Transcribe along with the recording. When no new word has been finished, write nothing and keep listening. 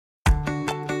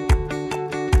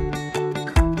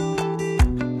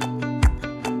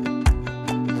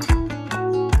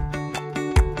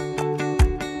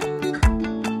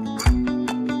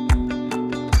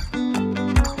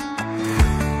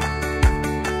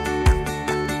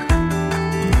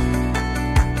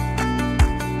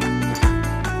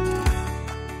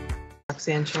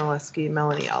Roxanne Chmielewski,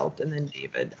 Melanie Alt, and then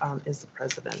David is the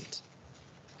president.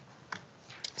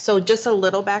 So just a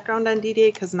little background on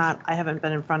DDA, because I haven't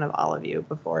been in front of all of you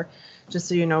before, just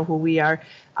so you know who we are.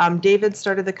 David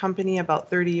started the company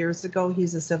about 30 years ago.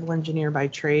 He's a civil engineer by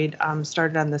trade,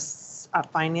 started on the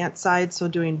finance side, so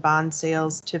doing bond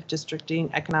sales, TIF districting,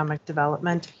 economic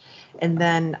development. And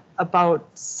then about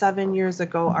 7 years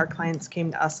ago, our clients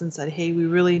came to us and said, hey, we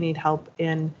really need help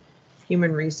in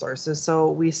human resources.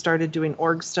 So we started doing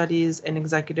org studies and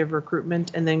executive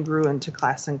recruitment, and then grew into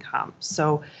class and comp.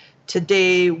 So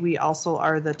today, we also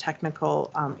are the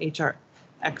technical HR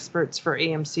experts for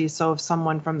AMC. So if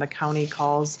someone from the county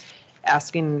calls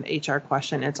asking an HR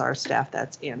question, it's our staff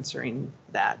that's answering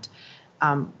that.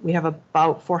 We have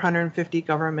about 450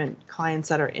 government clients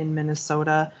that are in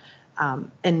Minnesota.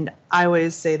 And I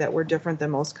always say that we're different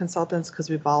than most consultants because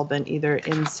we've all been either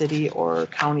in city or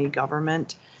county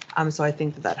government. So I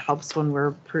think that helps when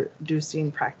we're producing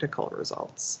practical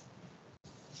results.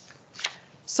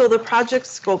 So the project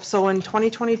scope, so in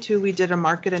 2022, we did a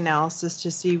market analysis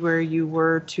to see where you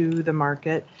were to the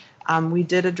market. We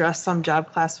did address some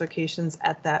job classifications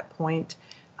at that point.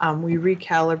 We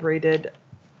recalibrated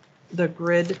the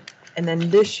grid, and then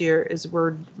this year is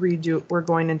we're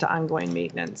going into ongoing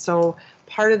maintenance. So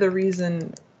part of the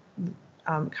reason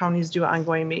counties do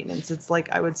ongoing maintenance, it's like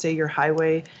I would say your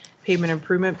highway pavement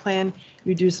improvement plan.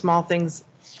 You do small things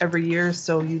every year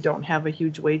so you don't have a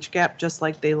huge wage gap, just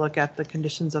like they look at the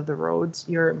conditions of the roads.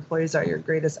 Your employees are your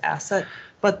greatest asset,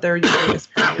 but they're your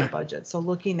biggest part of your budget. So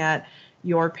looking at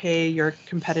your pay, your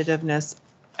competitiveness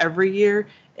every year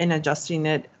and adjusting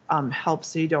it helps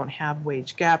so you don't have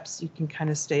wage gaps. You can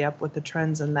kind of stay up with the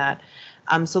trends in that.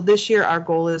 So this year our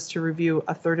goal is to review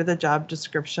a third of the job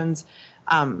descriptions,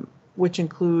 which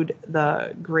include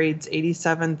the grades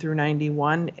 87 through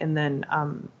 91, and then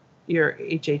your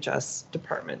HHS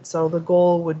department. So the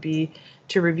goal would be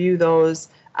to review those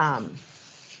and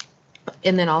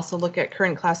then also look at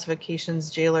current classifications,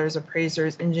 jailers,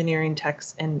 appraisers, engineering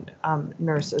techs, and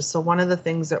nurses. So one of the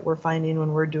things that we're finding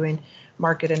when we're doing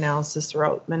market analysis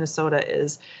throughout Minnesota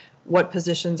is what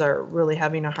positions are really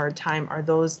having a hard time are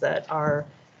those that are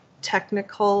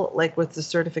technical, like with the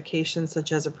certifications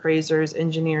such as appraisers,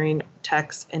 engineering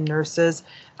techs, and nurses.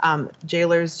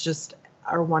 Jailers just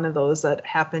are one of those that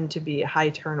happen to be a high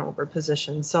turnover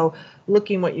position. So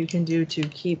looking what you can do to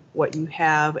keep what you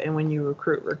have, and when you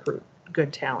recruit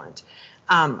good talent.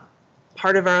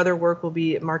 Part of our other work will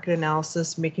be market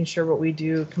analysis, making sure what we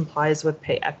do complies with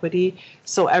pay equity.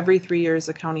 So every 3 years,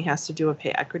 the county has to do a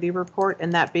pay equity report,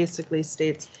 and that basically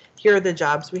states, here are the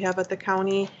jobs we have at the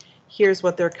county, here's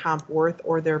what their comp worth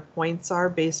or their points are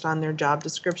based on their job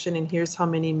description, and here's how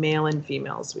many male and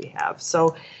females we have.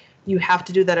 So you have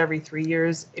to do that every 3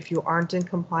 years. If you aren't in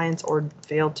compliance or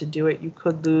fail to do it, you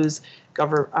could lose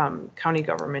county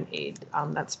government aid.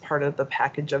 That's part of the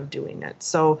package of doing it.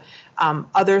 So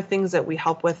other things that we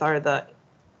help with are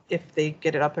if they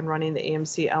get it up and running, the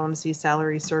AMC, LMC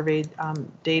salary survey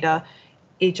data,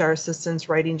 HR assistants,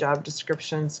 writing job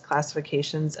descriptions,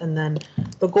 classifications, and then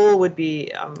the goal would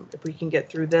be, if we can get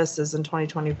through this, is in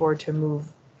 2024 to move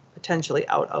potentially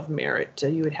out of merit.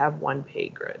 You would have one pay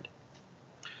grid.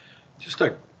 Just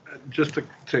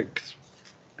to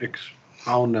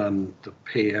expound on the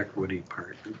pay equity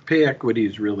part. Pay equity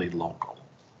is really local.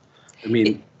 I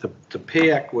mean, the pay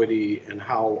equity and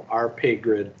how our pay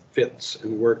grid fits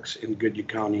and works in Goodhue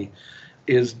County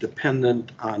is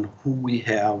dependent on who we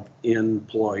have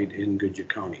employed in Goodhue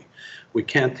County. We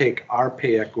can't take our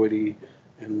pay equity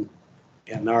and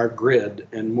our grid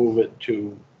and move it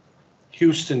to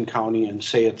Houston County and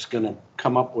say it's going to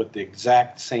come up with the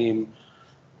exact same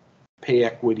pay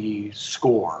equity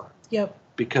score. Yep.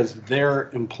 Because their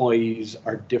employees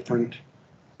are different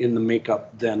in the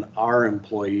makeup than our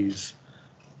employees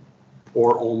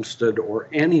or Olmsted or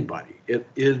anybody. It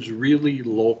is really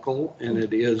local, and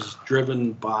it is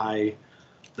driven by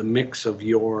the mix of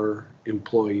your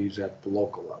employees at the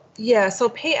local level. Yeah, so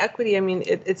pay equity, I mean,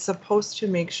 it's supposed to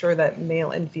make sure that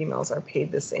male and females are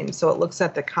paid the same. So it looks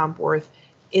at the comp worth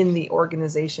in the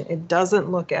organization. It doesn't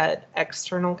look at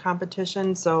external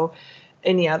competition. So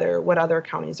what other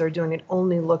counties are doing, it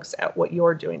only looks at what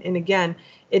you're doing. And again,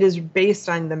 it is based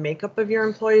on the makeup of your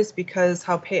employees, because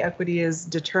how pay equity is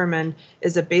determined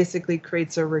is it basically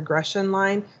creates a regression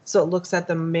line. So it looks at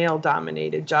the male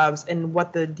dominated jobs and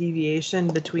what the deviation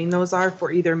between those are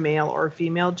for either male or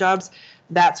female jobs.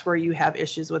 That's where you have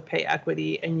issues with pay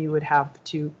equity, and you would have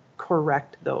to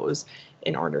correct those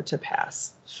in order to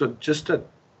pass. So just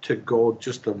to go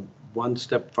just one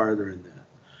step farther in that.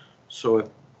 So if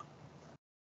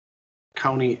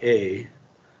County A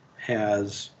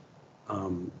has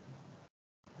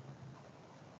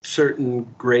certain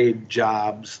grade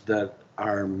jobs that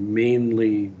are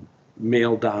mainly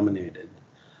male dominated,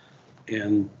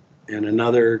 and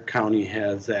another county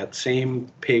has that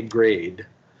same pay grade,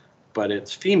 but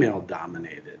it's female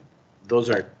dominated. Those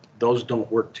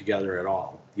don't work together at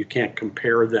all. You can't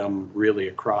compare them really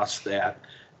across that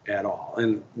at all.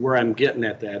 And where I'm getting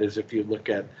at that is if you look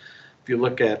at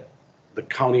the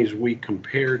counties we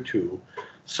compare to,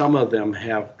 some of them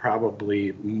have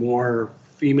probably more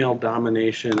female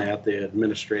domination at the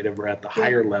administrative or at the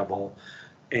higher level,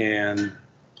 and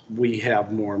we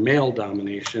have more male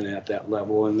domination at that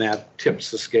level, and that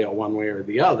tips the scale one way or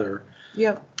the other.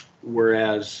 Yep.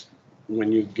 Whereas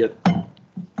when you get,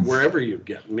 wherever you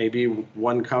get, maybe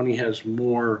one county has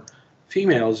more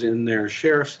females in their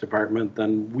sheriff's department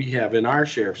than we have in our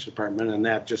sheriff's department, and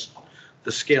that just,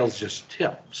 the scales just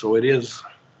tip. So it is,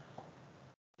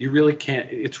 you really can't,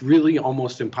 it's really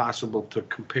almost impossible to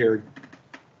compare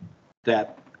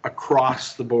that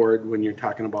across the board when you're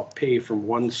talking about pay from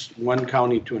one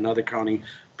county to another county.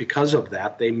 Because of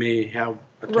that, they may have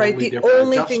a totally Right, the different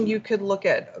only thing adjustment. you could look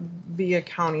at via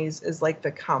counties is like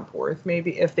the comp worth,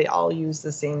 maybe if they all use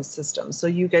the same system. So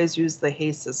you guys use the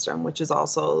HAY system, which is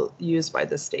also used by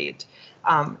the state.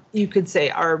 You could say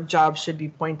our jobs should be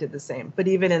pointed the same, but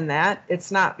even in that,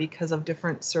 it's not, because of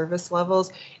different service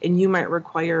levels, and you might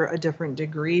require a different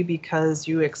degree because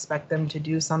you expect them to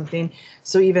do something.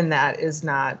 So even that is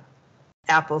not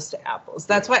apples to apples.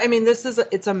 That's why, I mean,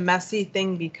 it's a messy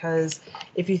thing, because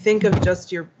if you think of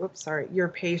just your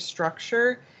pay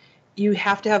structure, you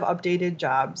have to have updated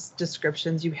jobs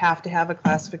descriptions. You have to have a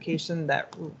classification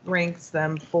that ranks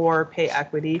them for pay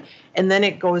equity. And then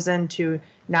it goes into,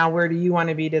 now where do you want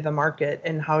to be to the market,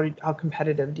 and how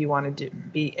competitive do you want to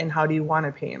be, and how do you want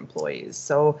to pay employees?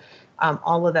 So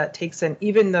all of that takes in,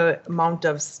 even the amount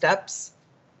of steps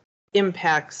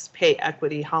impacts pay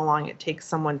equity, how long it takes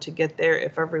someone to get there,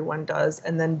 if everyone does,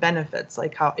 and then benefits,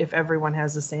 like how, if everyone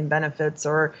has the same benefits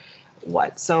or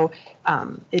what. So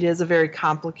it is a very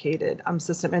complicated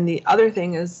system. And the other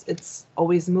thing is, it's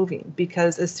always moving,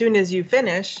 because as soon as you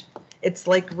finish, it's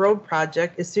like road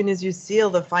project. As soon as you seal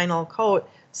the final coat,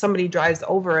 somebody drives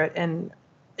over it and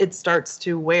it starts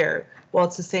to wear. Well,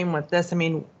 it's the same with this. I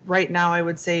mean, right now, I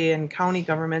would say in county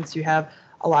governments, you have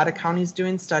a lot of counties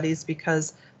doing studies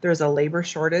because there's a labor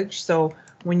shortage. So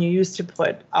when you used to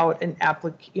put out an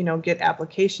get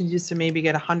applications, used to maybe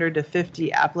get 100 to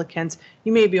 50 applicants,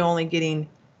 you may be only getting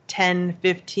 10,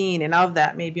 15, and of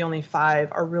that, maybe only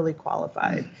 5 are really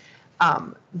qualified.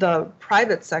 The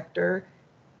private sector,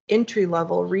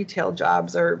 entry-level retail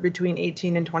jobs are between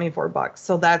 18 and 24 bucks.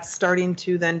 So that's starting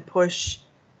to then push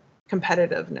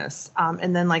competitiveness.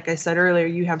 And then, like I said earlier,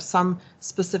 you have some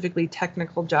specifically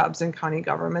technical jobs in county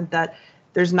government that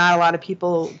there's not a lot of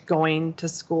people going to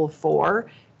school for,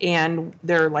 and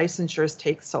their licensures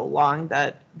take so long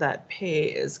that pay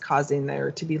is causing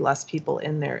there to be less people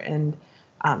in there, and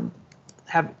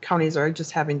counties are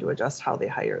just having to adjust how they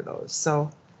hire those.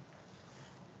 So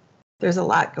there's a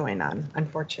lot going on,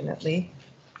 unfortunately.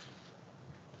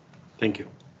 Thank you.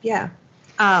 Yeah.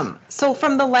 So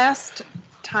from the last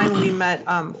time we met,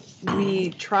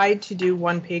 we tried to do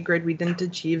one pay grid. We didn't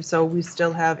achieve, so we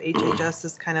still have HHS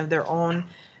as kind of their own.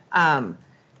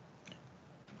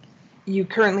 You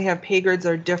currently have pay grids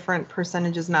are different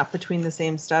percentages, not between the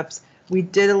same steps. We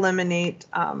did eliminate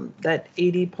that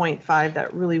 80.5,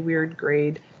 that really weird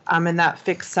grade, and that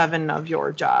fixed 7 of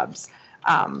your jobs.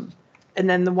 And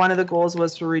then one of the goals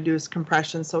was to reduce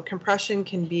compression. So compression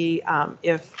can be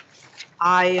if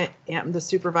I am the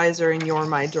supervisor and you're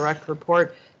my direct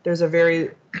report, there's a very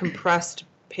compressed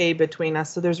pay between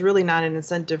us. So there's really not an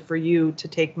incentive for you to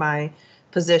take my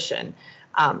position.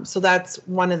 So that's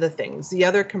one of the things. The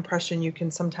other compression you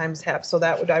can sometimes have, so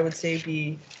that would, I would say,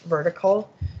 be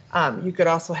vertical. You could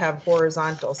also have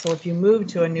horizontal. So if you move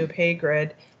to a new pay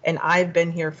grid, and I've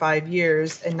been here 5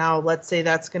 years, and now let's say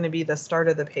that's going to be the start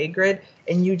of the pay grid,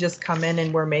 and you just come in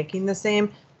and we're making the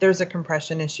same, there's a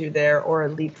compression issue there, or a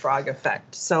leapfrog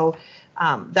effect. So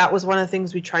that was one of the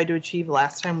things we tried to achieve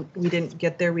last time. We didn't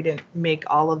get there. We didn't make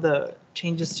all of the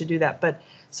changes to do that. But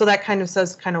so that kind of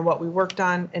says kind of what we worked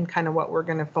on and kind of what we're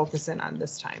going to focus in on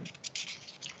this time.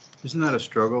 Isn't that a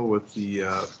struggle with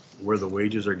the where the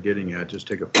wages are getting at? Just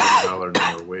take a $40 an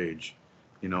hour wage.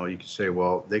 You know, you could say,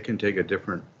 well, they can take a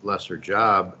different, lesser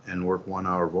job and work 1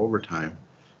 hour of overtime,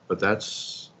 but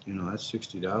that's, you know, that's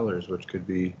 $60, which could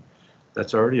be,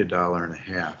 that's already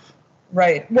 $1.50.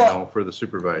 Right. Well, you know, for the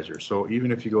supervisor. So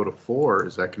even if you go to 4,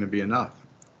 is that going to be enough?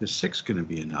 is 6 going to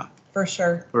be enough? For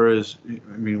sure. Or is,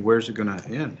 I mean, where's it going to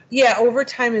end? Yeah,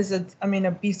 overtime is a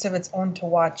beast of its own to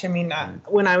watch. I mean,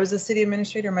 when I was a city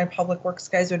administrator, my public works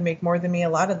guys would make more than me a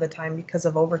lot of the time because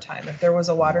of overtime. If there was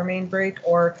a water main break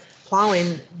or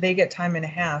plowing, they get time and a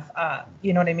half.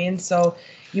 You know what I mean? So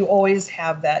you always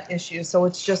have that issue. So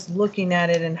it's just looking at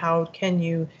it and how can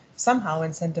you somehow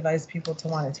incentivize people to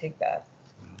want to take that.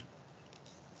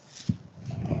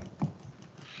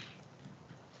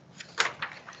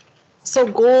 So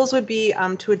goals would be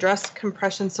to address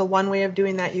compression. So one way of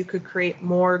doing that, you could create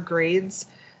more grades.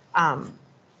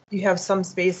 You have some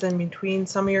space in between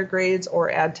some of your grades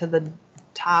or add to the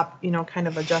top, you know, kind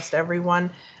of adjust everyone.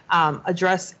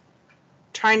 Address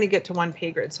trying to get to one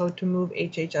pay grade. So to move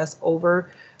HHS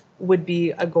over would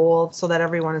be a goal so that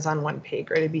everyone is on one pay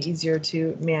grade. It'd be easier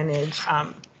to manage,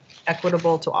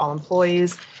 equitable to all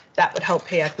employees. That would help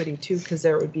pay equity too, because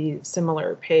there would be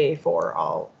similar pay for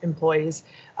all employees.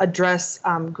 Address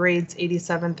grades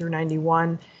 87 through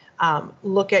 91.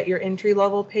 Look at your entry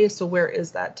level pay. So where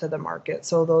is that to the market?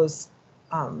 So those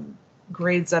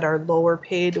grades that are lower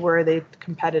paid, where are they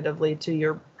competitively to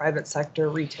your private sector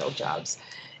retail jobs?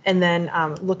 And then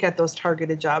look at those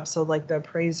targeted jobs. So like the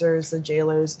appraisers, the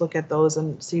jailers, look at those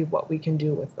and see what we can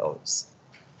do with those.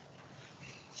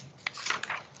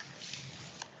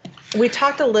 We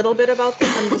talked a little bit about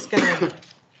this. I'm just going to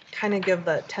kind of give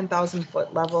the 10,000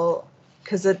 foot level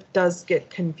because it does get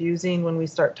confusing when we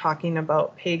start talking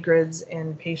about pay grids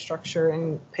and pay structure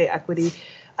and pay equity.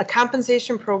 A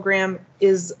compensation program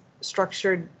is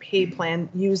structured pay plan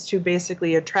used to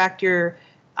basically attract your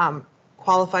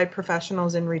qualified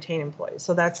professionals and retain employees.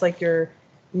 So that's like your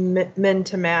min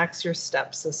to max, your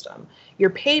step system. Your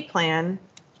pay plan,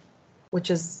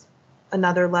 which is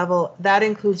another level, that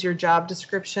includes your job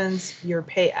descriptions, your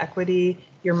pay equity,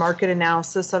 your market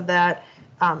analysis of that,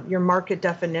 your market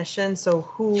definition. So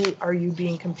who are you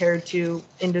being compared to,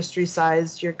 industry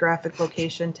size, geographic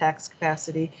location, tax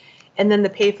capacity, and then the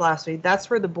pay philosophy. That's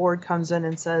where the board comes in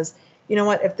and says, you know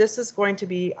what, if this is going to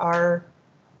be our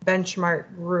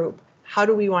benchmark group, how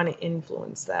do we want to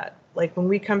influence that? Like when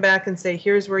we come back and say,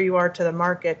 here's where you are to the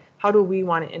market, how do we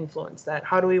want to influence that?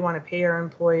 How do we want to pay our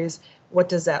employees? What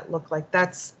does that look like?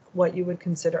 That's what you would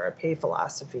consider a pay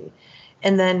philosophy.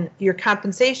 And then your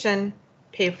compensation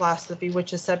pay philosophy,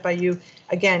 which is set by you.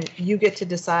 Again, you get to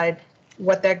decide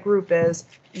what that group is,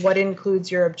 what includes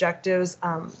your objectives,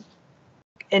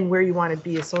 and where you want to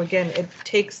be. So again, it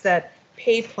takes that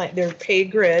pay plan, their pay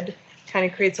grid, kind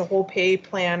of creates a whole pay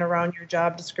plan around your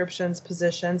job descriptions,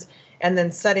 positions, and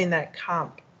then setting that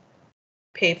comp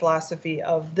pay philosophy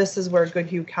of this is where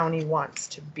Goodhue County wants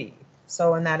to be.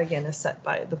 So, and that again is set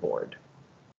by the board.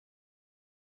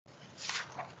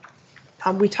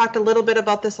 We talked a little bit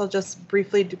about this. I'll just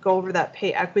briefly go over that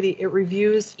pay equity. It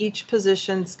reviews each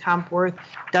position's comp worth,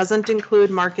 doesn't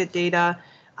include market data.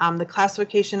 The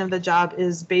classification of the job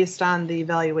is based on the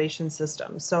evaluation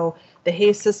system. So the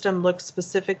HAYS system looks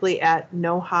specifically at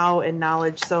know-how and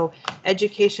knowledge. So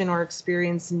education or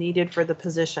experience needed for the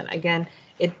position. Again,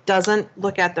 it doesn't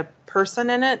look at the person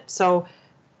in it. So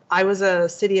I was a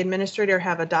city administrator,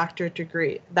 have a doctorate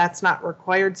degree. That's not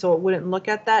required, so it wouldn't look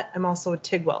at that. I'm also a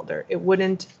TIG welder. It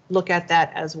wouldn't look at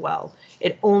that as well.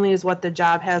 It only is what the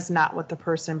job has, not what the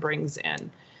person brings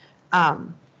in.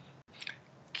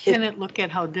 Can it look at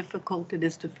how difficult it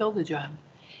is to fill the job?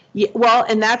 Yeah, well,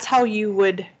 and that's how you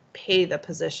would pay the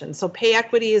position. So pay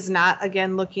equity is not,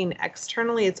 again, looking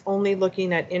externally. It's only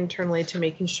looking at internally to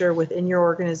making sure within your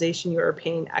organization you are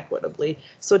paying equitably.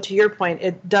 So to your point,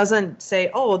 it doesn't say,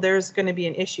 oh, there's going to be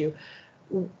an issue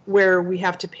where we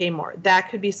have to pay more. That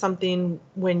could be something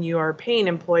when you are paying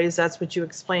employees, that's what you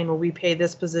explain. Well, we pay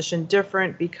this position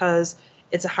different because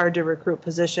it's a hard to recruit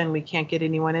position. We can't get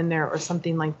anyone in there or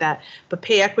something like that. But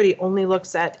pay equity only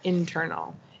looks at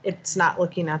internal. It's not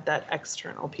looking at that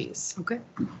external piece. Okay.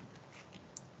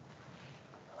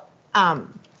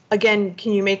 Again,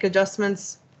 can you make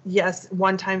adjustments? Yes,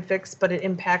 one-time fix, but it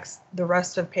impacts the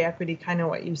rest of pay equity, kind of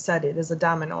what you said. It is a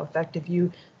domino effect. If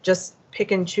you just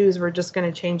pick and choose, we're just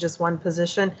going to change this one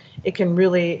position, it can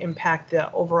really impact the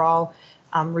overall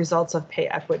results of pay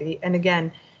equity. And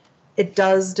again, it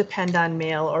does depend on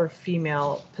male or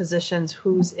female positions,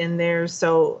 who's in there.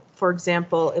 So for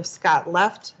example, if Scott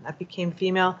left, that became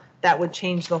female, that would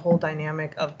change the whole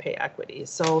dynamic of pay equity.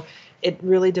 So it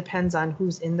really depends on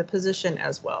who's in the position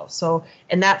as well. So,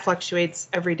 and that fluctuates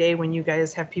every day when you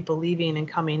guys have people leaving and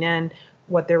coming in,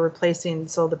 what they're replacing.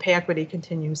 So the pay equity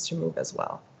continues to move as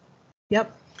well.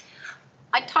 Yep.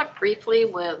 I talked briefly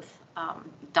with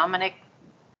Dominic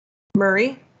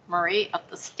Murray Murray at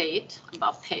the state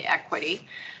about pay equity.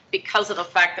 because of the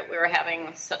fact that we were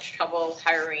having such trouble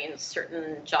hiring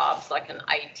certain jobs like in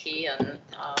IT and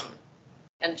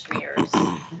engineers.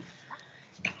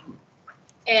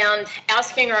 And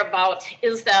asking her about,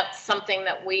 is that something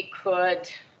that we could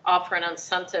offer an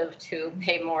incentive to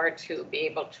pay more to be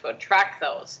able to attract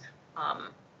those?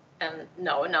 And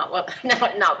no, not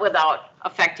without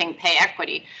affecting pay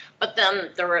equity. But then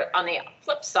there, on the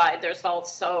flip side, there's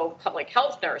also public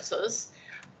health nurses,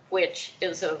 which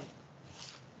is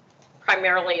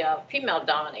primarily female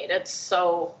dominated.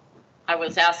 So I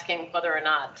was asking whether or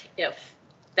not, if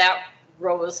that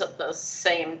rose at the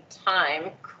same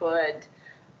time, could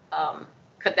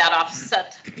that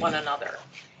offset one another?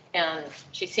 And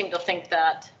she seemed to think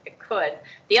that it could.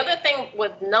 The other thing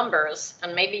with numbers,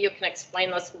 and maybe you can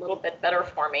explain this a little bit better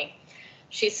for me,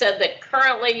 she said that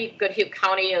currently Goodhue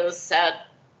County is at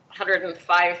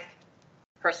 105%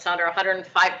 or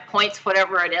 105 points,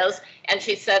 whatever it is. And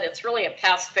she said it's really a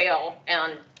pass-fail,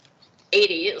 and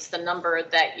 80 is the number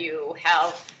that you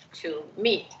have to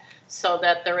meet, so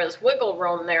that there is wiggle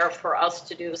room there for us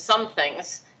to do some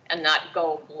things and not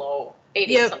go below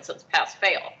 80 Yep. since it's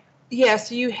pass-fail. Yeah,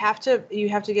 so you have to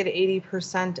get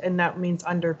 80%, and that means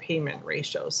underpayment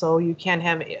ratio. So you can't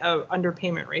have a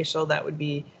underpayment ratio that would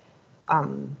be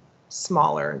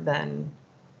smaller than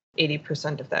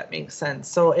 80%, if that makes sense.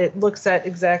 So it looks at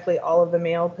exactly all of the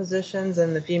male positions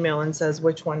and the female and says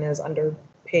which one is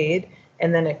underpaid,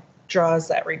 and then it draws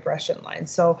that regression line.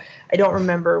 So I don't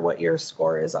remember what your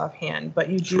score is offhand, but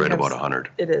you It's do right have about 100.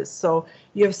 It is. So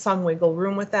you have some wiggle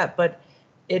room with that, but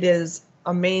it is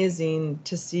amazing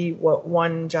to see what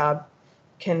one job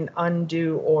can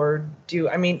undo or do.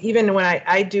 I mean, even when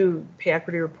I do pay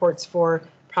equity reports for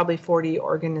probably 40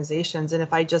 organizations, and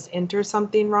if I just enter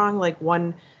something wrong, like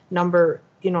one number,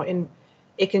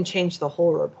 it can change the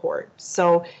whole report.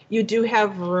 So you do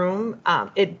have room,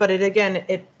 but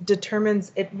it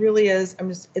determines, it really is,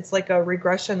 it's like a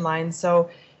regression line. So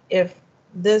if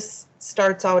this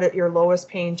starts out at your lowest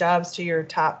paying jobs to your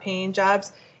top paying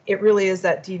jobs, it really is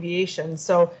that deviation.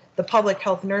 So the public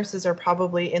health nurses are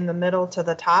probably in the middle to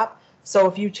the top. So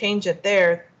if you change it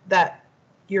there, that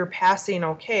you're passing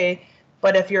okay.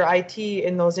 But if your IT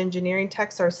and those engineering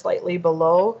techs are slightly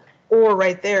below, or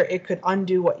right there, it could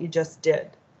undo what you just did.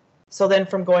 So then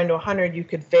from going to 100, you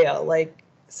could fail.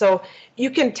 So you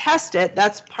can test it.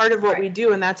 That's part of what we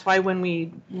do. And that's why when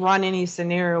we run any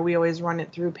scenario, we always run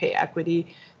it through pay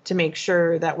equity to make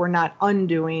sure that we're not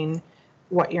undoing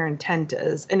what your intent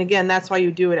is. And again, that's why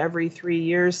you do it every 3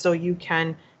 years, so you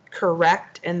can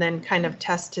correct and then kind of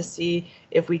test to see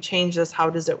if we change this, how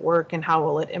does it work and how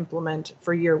will it implement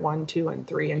for year 1, 2, and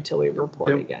 3 until we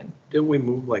report again. Didn't we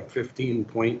move like 15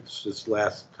 points this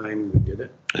last time we did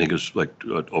it? I think it's like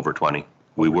over 20.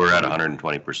 We were at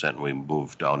 120% and we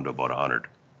moved down to about 100.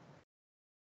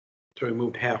 So we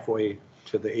moved halfway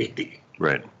to the 80.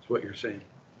 Right. That's what you're saying.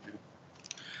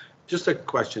 Just a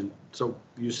question. So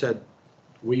you said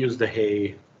we use the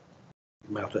Hay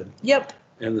method. Yep.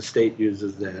 And the state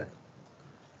uses that.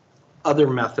 Other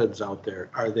methods out there,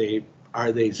 are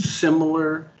they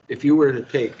similar? If you were to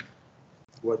take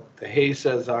what the Hay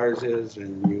says ours is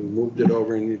and you moved it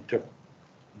over and you took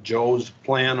Joe's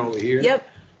plan over here, Yep.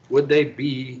 would they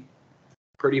be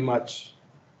pretty much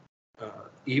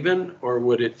even, or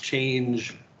would it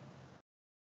change?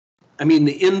 I mean,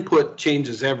 the input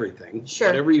changes everything. Sure.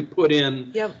 Whatever you put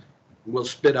in Yep. will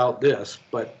spit out this,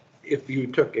 but if you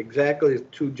took exactly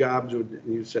 2 jobs,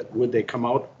 you said, would they come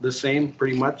out the same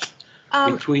pretty much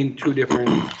between 2 different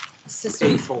pay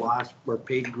Systems. philosophy or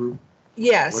pay group?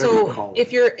 Yeah, whatever you so call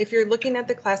if you're looking at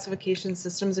the classification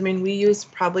systems, I mean, we use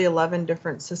probably 11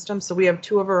 different systems. So we have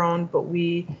 2 of our own, but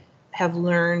we have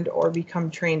learned or become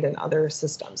trained in other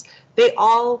systems. They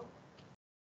all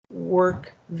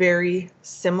work very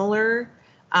similar.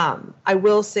 I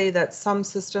will say that some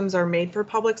systems are made for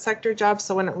public sector jobs.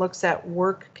 So when it looks at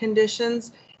work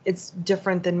conditions, it's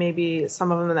different than maybe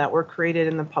some of them that were created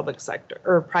in the public sector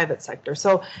or private sector.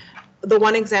 So the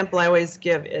one example I always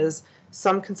give is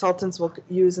some consultants will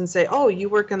use and say, oh, you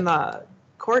work in the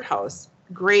courthouse,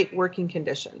 great working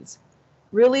conditions.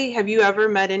 Really, have you ever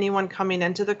met anyone coming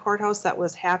into the courthouse that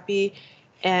was happy?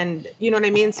 And you know what I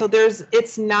mean? So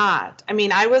it's not, I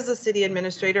mean, I was a city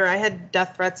administrator. I had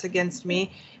death threats against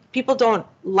me. People don't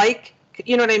like,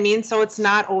 you know what I mean? So it's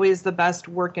not always the best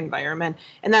work environment.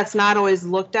 And that's not always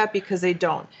looked at because they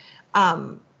don't.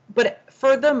 But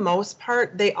for the most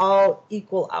part, they all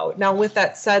equal out. Now, with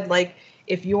that said, like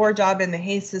if your job in the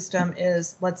Hay system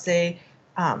is, let's say,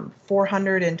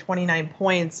 429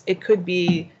 points, it could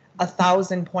be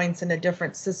 1,000 points in a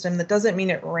different system. That doesn't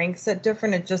mean it ranks it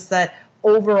different. It's just that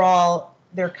overall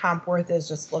their comp worth is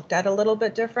just looked at a little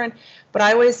bit different. But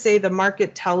I always say the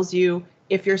market tells you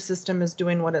if your system is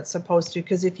doing what it's supposed to,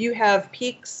 because if you have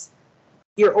peaks,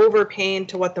 you're overpaying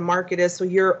to what the market is, so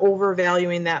you're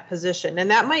overvaluing that position.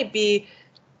 And that might be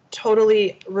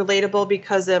totally relatable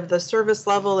because of the service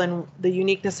level and the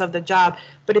uniqueness of the job.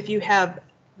 But if you have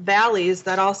valleys,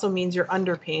 that also means you're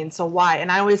underpaying. So why?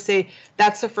 And I always say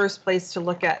that's the first place to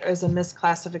look at as a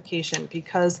misclassification,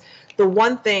 because the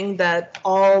one thing that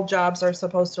all jobs are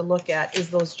supposed to look at is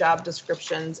those job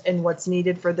descriptions and what's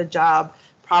needed for the job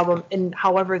problem. And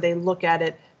however they look at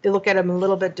it, they look at them a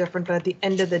little bit different, but at the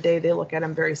end of the day, they look at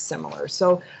them very similar.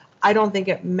 So I don't think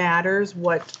it matters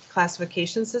what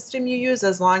classification system you use,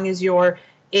 as long as you're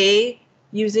A,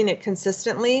 using it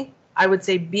consistently. I would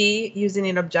say B, using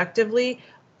it objectively.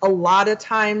 A lot of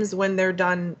times when they're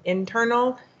done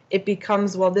internal, it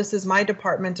becomes, well, this is my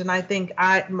department and I think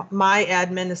my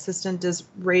admin assistant is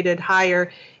rated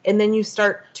higher. And then you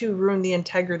start to ruin the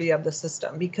integrity of the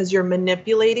system because you're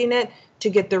manipulating it to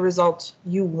get the results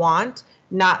you want,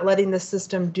 not letting the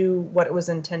system do what it was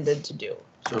intended to do.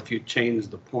 So if you change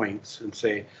the points and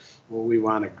say, well, we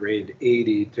want a grade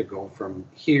 80 to go from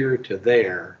here to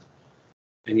there,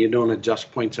 and you don't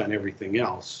adjust points on everything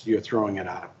else, you're throwing it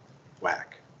out of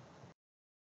whack.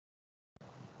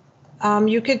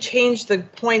 You could change the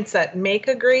points that make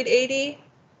a grade 80,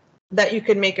 that you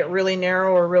could make it really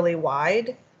narrow or really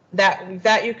wide.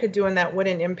 That you could do, and that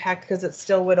wouldn't impact because it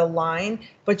still would align.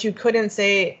 But you couldn't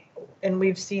say, and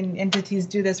we've seen entities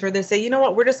do this, where they say, you know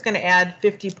what, we're just going to add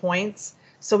 50 points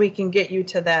so we can get you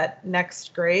to that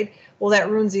next grade. Well, that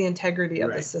ruins the integrity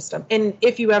of the system. And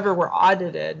if you ever were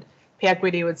audited, pay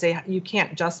equity would say you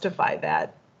can't justify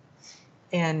that.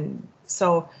 And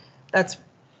so that's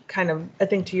kind of, I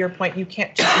think to your point, you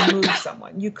can't just move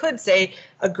someone. You could say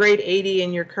a grade 80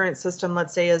 in your current system,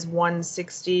 let's say, is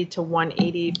 160 to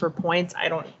 180 for points. I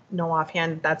don't know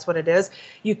offhand that's what it is.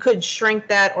 You could shrink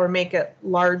that or make it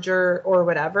larger or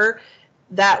whatever.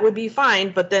 That would be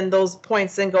fine, but then those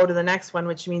points then go to the next one,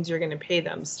 which means you're going to pay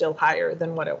them still higher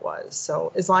than what it was.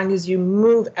 So as long as you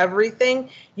move everything,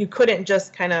 you couldn't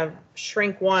just kind of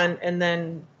shrink one and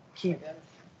then keep.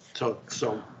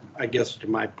 So I guess to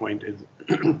my point is,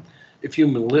 if you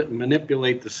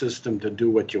manipulate the system to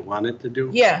do what you want it to do,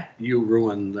 Yeah. you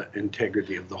ruin the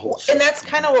integrity of the whole system. And that's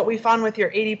kind of what we found with your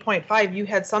 80.5. You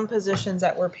had some positions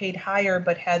that were paid higher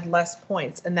but had less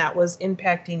points, and that was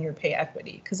impacting your pay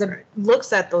equity, because it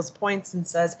looks at those points and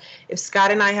says, if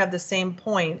Scott and I have the same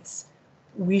points,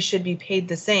 we should be paid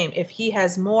the same. If he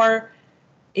has more,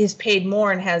 is paid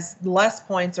more and has less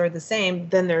points or the same,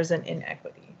 then there's an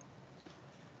inequity.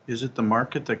 Is it the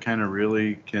market that kind of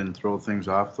really can throw things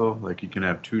off though? Like you can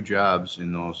have two jobs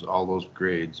in all those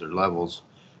grades or levels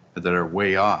that are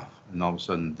way off, and all of a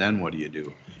sudden, then what do you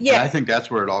do? Yeah. And I think that's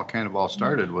where it all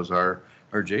started was our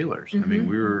jailers. I mean,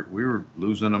 we were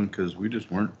losing them because we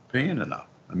just weren't paying enough.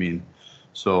 I mean,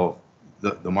 so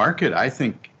the market, I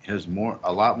think, has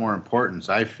a lot more importance.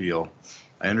 I feel.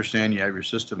 I understand you have your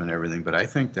system and everything, but I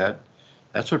think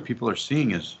that's what people are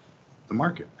seeing is the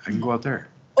market. I can go out there.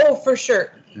 Oh, for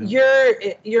sure.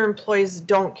 Your employees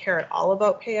don't care at all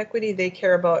about pay equity. They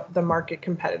care about the market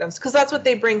competitiveness, because that's what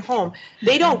they bring home.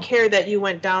 They don't care that you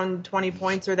went down 20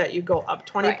 points or that you go up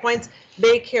 20 points.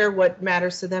 They care, what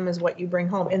matters to them is what you bring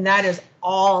home. And that is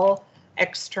all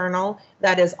external.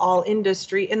 That is all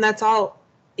industry. And that's all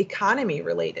economy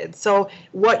related. So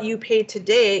what you pay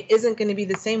today isn't going to be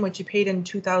the same what you paid in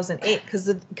 2008, because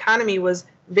the economy was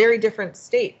very different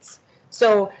states.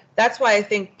 So that's why I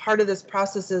think part of this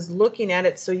process is looking at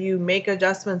it so you make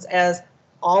adjustments as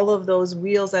all of those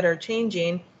wheels that are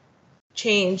changing,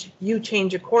 you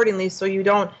change accordingly, so you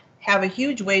don't have a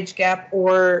huge wage gap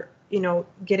or,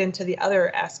 get into the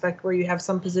other aspect where you have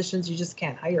some positions you just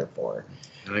can't hire for.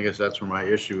 And I guess that's where my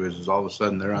issue is all of a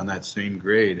sudden they're on that same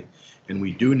grade and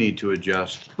we do need to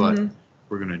adjust, but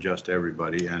we're going to adjust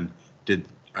everybody. And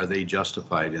are they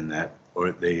justified in that,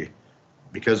 or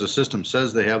because the system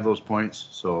says they have those points,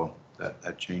 so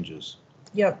that changes.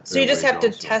 Yep. So you just have to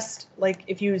also. test, like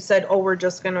if you said, oh, we're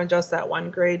just going to adjust that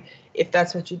one grade, if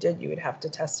that's what you did, you would have to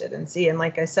test it and see. And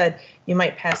like I said, you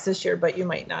might pass this year, but you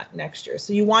might not next year.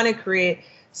 So you want to create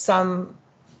some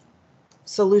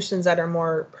solutions that are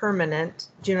more permanent.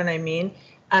 Do you know what I mean?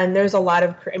 And there's a lot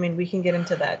of, we can get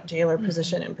into that jailer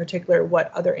position in particular,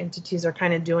 what other entities are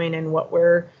kind of doing and what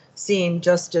we're seeing,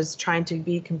 just as trying to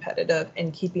be competitive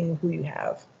and keeping who you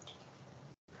have.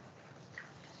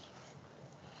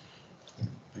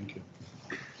 Thank you.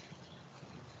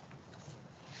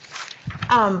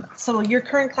 So your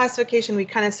current classification, we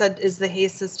kind of said, is the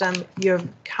Hayes system. Your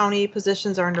county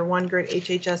positions are under one grid,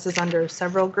 HHS is under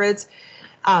several grids.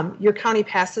 Your county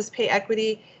passes pay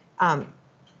equity.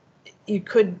 You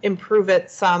could improve it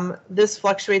some. This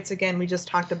fluctuates again. We just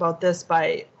talked about this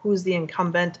by who's the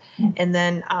incumbent. And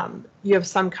then you have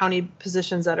some county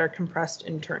positions that are compressed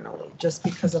internally just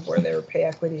because of where their pay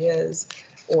equity is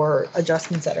or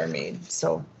adjustments that are made.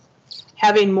 So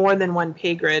having more than one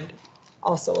pay grid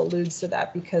also alludes to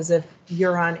that, because if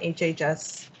you're on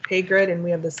HHS pay grid and we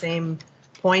have the same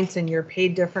points and you're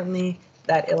paid differently,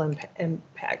 that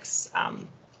impacts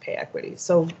pay equity.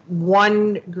 So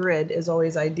one grid is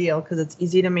always ideal because it's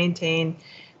easy to maintain,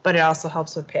 but it also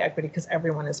helps with pay equity because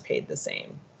everyone is paid the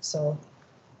same. So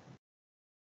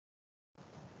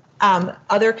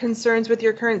other concerns with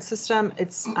your current system,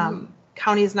 it's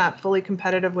county is not fully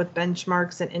competitive with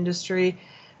benchmarks and industry.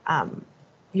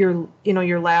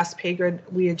 Your last pay grid,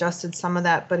 we adjusted some of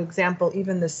that, but example,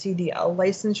 even the CDL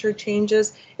licensure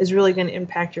changes is really going to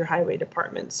impact your highway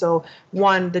department. So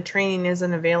one, the training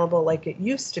isn't available like it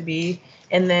used to be,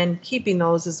 and then keeping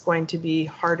those is going to be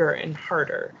harder and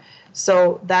harder.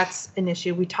 So that's an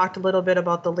issue. We talked a little bit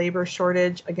about the labor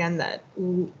shortage. Again, that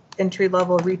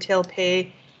entry-level retail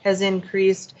pay has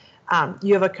increased.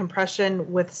 You have a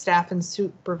compression with staff and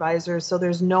supervisors, so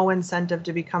there's no incentive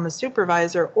to become a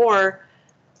supervisor, or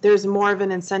there's more of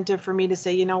an incentive for me to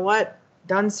say, you know what,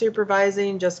 done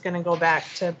supervising, just going to go back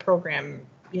to program,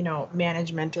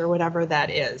 management or whatever that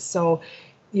is. So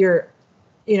you're,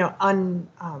 you're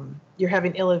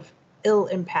having ill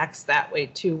impacts that way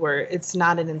too, where it's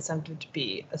not an incentive to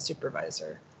be a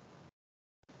supervisor.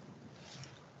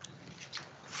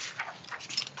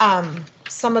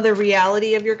 Some of the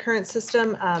reality of your current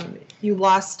system, you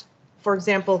lost, for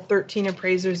example, 13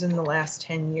 appraisers in the last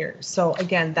 10 years. So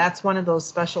again, that's one of those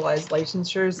specialized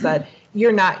licensures that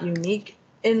you're not unique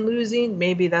in losing.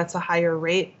 Maybe that's a higher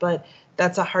rate, but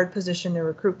that's a hard position to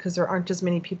recruit because there aren't as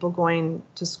many people going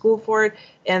to school for it,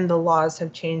 and the laws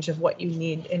have changed of what you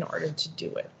need in order to do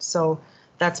it. So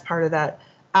that's part of that.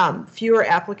 Fewer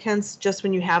applicants just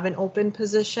when you have an open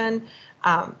position.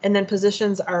 And then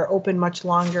positions are open much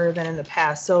longer than in the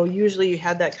past. So usually you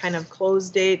had that kind of close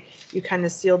date, you kind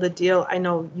of seal the deal. I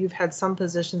know you've had some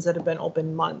positions that have been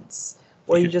open months,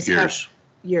 or you just have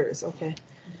years. Okay.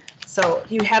 So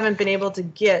you haven't been able to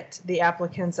get the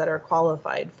applicants that are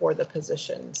qualified for the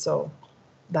position. So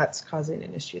that's causing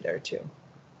an issue there too.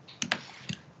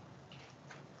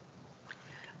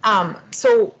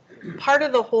 So part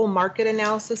of the whole market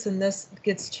analysis, and this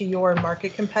gets to your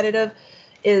market competitive,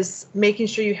 is making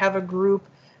sure you have a group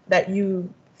that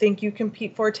you think you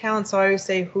compete for talent. So I always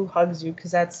say who hugs you,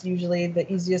 because that's usually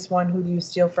the easiest one. Who do you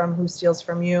steal from? Who steals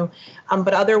from you?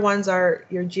 But other ones are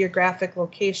your geographic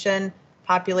location,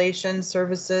 population,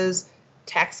 services,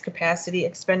 tax capacity,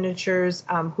 expenditures,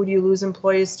 who do you lose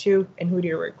employees to, and who do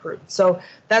you recruit? So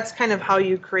that's kind of how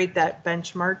you create that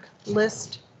benchmark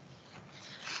list.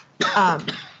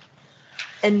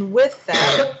 And with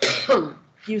that,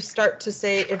 you start to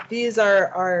say, if these are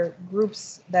our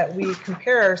groups that we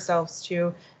compare ourselves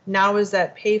to, now is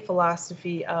that pay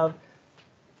philosophy of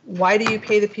why do you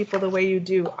pay the people the way you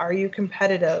do? Are you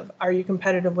competitive? Are you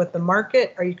competitive with the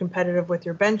market? Are you competitive with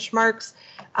your benchmarks?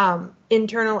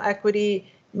 Internal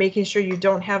equity, making sure you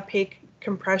don't have pay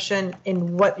compression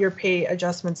in what your pay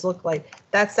adjustments look like.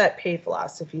 That's that pay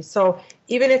philosophy. So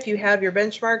even if you have your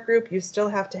benchmark group, you still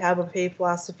have to have a pay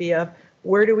philosophy of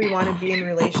where do we want to be in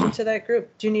relation to that group?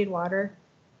 Do you need water?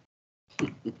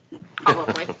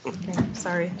 Probably. Okay,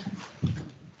 sorry.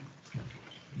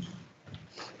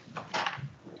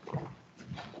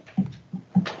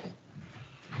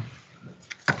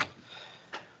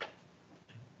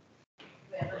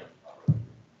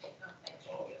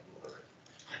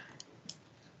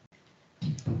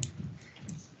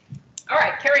 All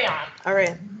right, carry on. All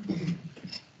right.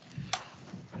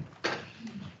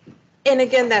 And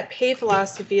again, that pay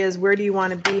philosophy is where do you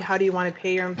want to be? How do you want to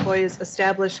pay your employees?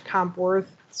 Establish comp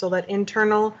worth, so that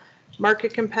internal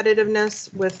market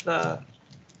competitiveness with the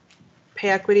pay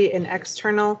equity, and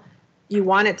external, you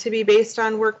want it to be based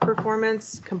on work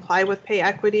performance, comply with pay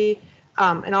equity,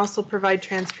 and also provide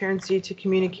transparency to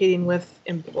communicating with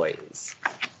employees.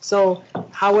 So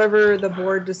however the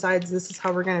board decides this is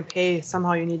how we're going to pay,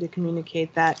 somehow you need to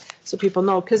communicate that so people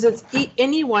know, because it's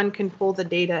anyone can pull the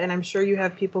data. And I'm sure you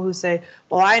have people who say,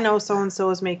 well, I know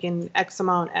so-and-so is making X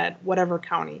amount at whatever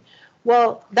county.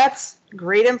 Well, that's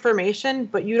great information,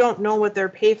 but you don't know what their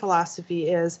pay philosophy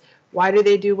is. Why do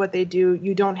they do what they do?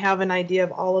 You don't have an idea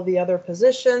of all of the other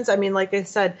positions. I mean, like I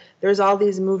said, there's all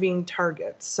these moving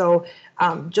targets. So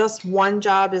just one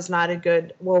job is not a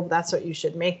good, well, that's what you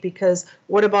should make, because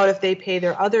what about if they pay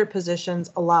their other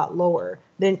positions a lot lower?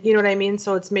 Then, you know what I mean?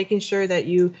 So it's making sure that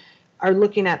you are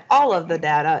looking at all of the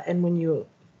data and when you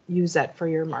use that for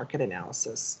your market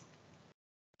analysis.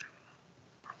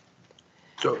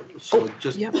 So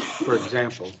just yep. for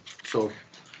example, so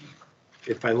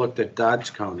if I looked at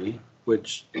Dodge County,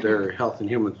 which their health and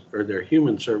human, or their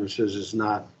human services is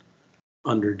not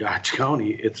under Dodge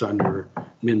County, it's under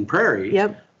Min Prairie.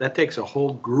 Yep. That takes a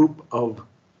whole group of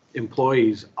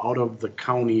employees out of the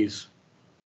county's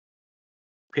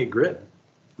pay grid.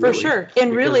 For really, sure. And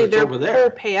because really it's their over there. whole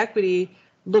pay equity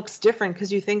looks different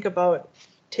because you think about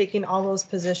taking all those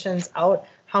positions out,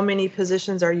 how many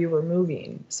positions are you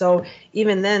removing? So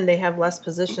even then they have less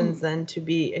positions than to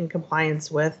be in compliance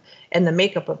with, and the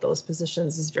makeup of those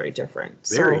positions is very different.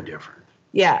 Very different.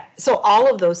 Yeah. So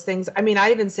all of those things, I mean,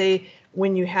 I even say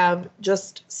when you have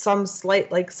just some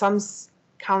slight, like some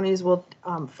counties will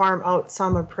farm out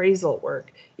some appraisal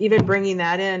work, even bringing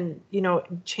that in, you know,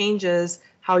 changes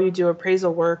how you do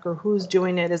appraisal work or who's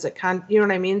doing it. Is it you know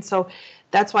what I mean? So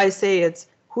that's why I say it's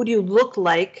who do you look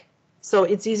like? So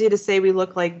it's easy to say we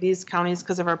look like these counties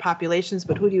because of our populations,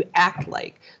 but who do you act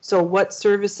like? So what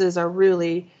services are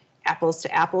really apples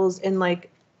to apples? And like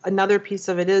another piece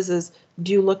of it is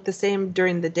do you look the same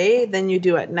during the day than you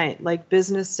do at night? Like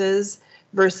businesses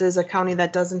versus a county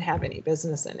that doesn't have any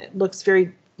business in it. Looks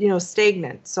very, you know,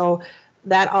 stagnant. So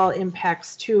that all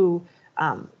impacts too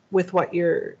with what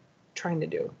you're trying to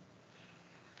do.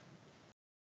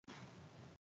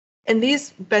 And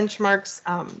these benchmarks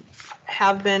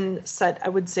have been set, I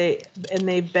would say, and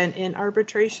they've been in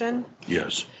arbitration.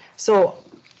 Yes. So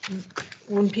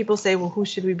when people say, well, who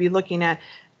should we be looking at?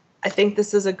 I think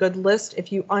this is a good list.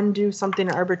 If you undo something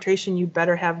in arbitration, you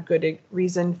better have good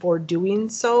reason for doing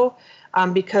so,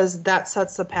 because that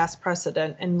sets the past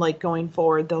precedent, and like going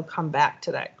forward, they'll come back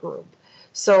to that group.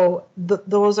 So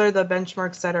those are the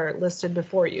benchmarks that are listed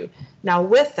before you. Now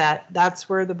with that, that's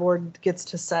where the board gets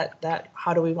to set that,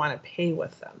 how do we want to pay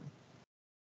with them?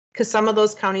 Because some of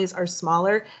those counties are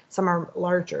smaller, some are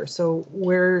larger. So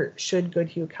where should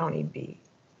Goodhue County be?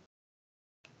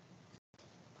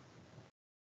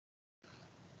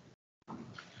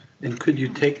 And could you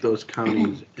take those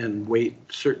counties and weight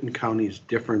certain counties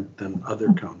different than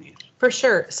other counties? For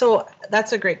sure. So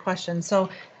that's a great question. So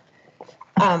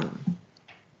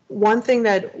one thing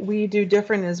that we do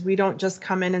different is we don't just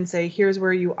come in and say, here's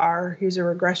where you are, here's a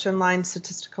regression line,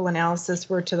 statistical analysis,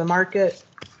 we're to the market,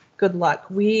 good luck.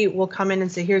 We will come in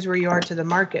and say, here's where you are to the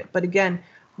market. But again,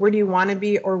 where do you want to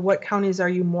be, or what counties are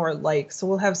you more like? So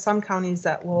we'll have some counties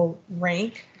that will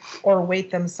rank or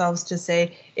weight themselves to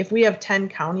say, if we have 10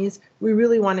 counties, we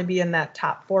really want to be in that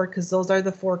top 4 because those are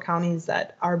the 4 counties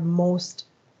that are most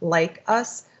like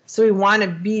us. So we want to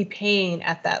be paying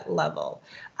at that level.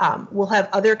 We'll have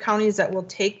other counties that will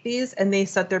take these and they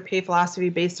set their pay philosophy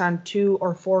based on 2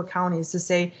 or 4 counties to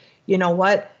say, you know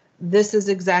what, this is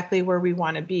exactly where we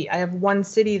want to be. I have one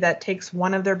city that takes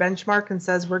one of their benchmark and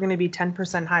says we're going to be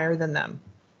 10% higher than them.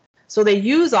 So they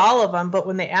use all of them, but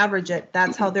when they average it,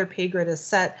 that's how their pay grid is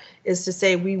set, is to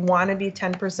say we want to be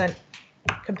 10%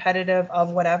 competitive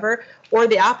of whatever, or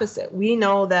the opposite. We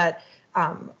know that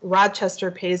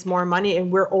Rochester pays more money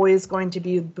and we're always going to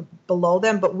be below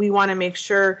them, but we want to make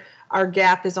sure our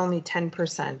gap is only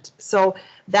 10%. So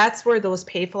that's where those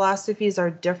pay philosophies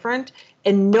are different,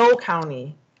 and no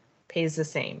county pays the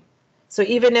same. So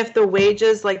even if the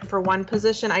wages, like for one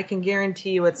position, I can guarantee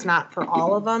you it's not for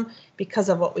all of them because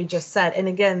of what we just said. And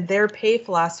again, their pay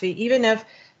philosophy, even if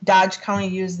Dodge County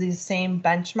used these same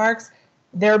benchmarks,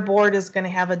 their board is going to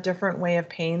have a different way of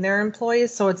paying their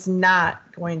employees. So it's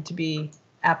not going to be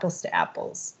apples to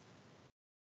apples.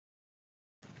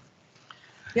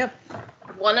 Yep.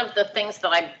 One of the things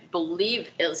that I believe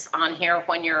is on here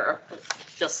when you're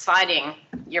deciding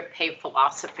your pay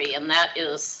philosophy, and that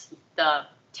is the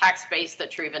tax base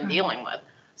that you're even dealing with.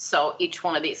 So each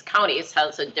one of these counties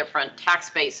has a different tax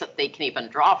base that they can even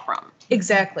draw from.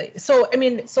 Exactly. So, I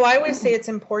mean, so I always say it's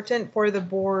important for the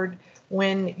board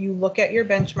when you look at your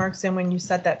benchmarks and when you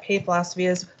set that pay philosophy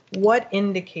is what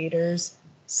indicators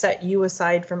set you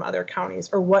aside from other counties,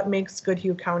 or what makes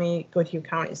Goodhue County Goodhue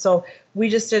County. So we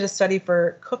just did a study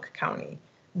for Cook County.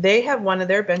 They have one of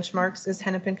their benchmarks is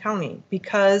Hennepin County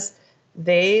because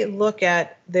they look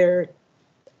at their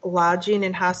lodging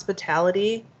and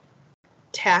hospitality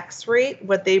tax rate,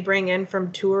 what they bring in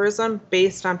from tourism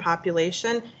based on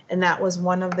population, and that was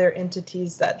one of their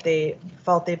entities that they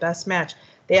felt they best match.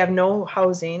 They have no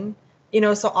housing, you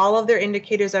know, so all of their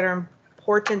indicators that are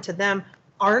important to them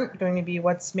aren't going to be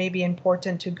what's maybe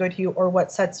important to Goodhue or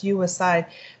what sets you aside.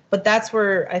 But that's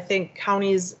where I think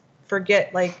counties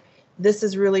forget, like, this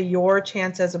is really your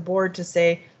chance as a board to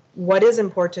say, what is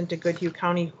important to Goodhue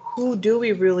County? Who do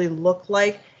we really look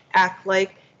like, act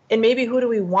like, And maybe who do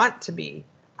we want to be?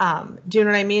 Do you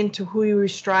know what I mean? To who we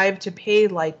strive to pay,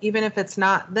 like, even if it's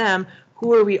not them,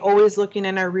 who are we always looking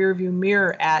in our rear view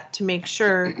mirror at to make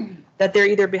sure that they're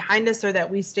either behind us or that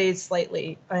we stay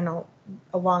slightly,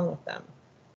 along with them?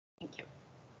 Thank you.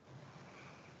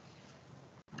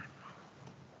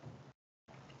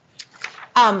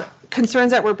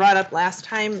 Concerns that were brought up last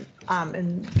time,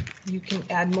 and you can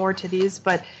add more to these,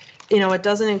 but, it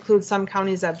doesn't include some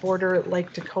counties that border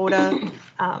like Dakota.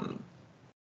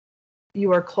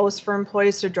 You are close for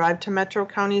employees to drive to metro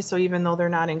counties, so even though they're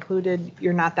not included,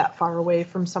 you're not that far away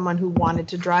from someone who wanted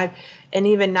to drive. And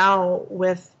even now,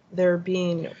 with there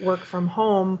being work from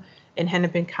home in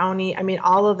Hennepin County, I mean,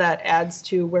 all of that adds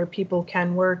to where people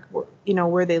can work,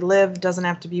 where they live, doesn't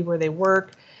have to be where they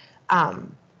work.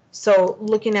 So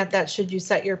looking at that, should you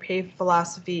set your pay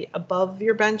philosophy above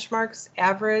your benchmarks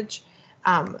average?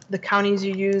 The counties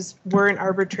you use were in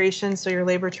arbitration, so your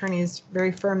labor attorney is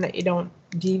very firm that you don't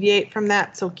deviate from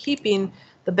that. So keeping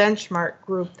the benchmark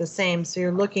group the same, so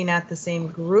you're looking at the same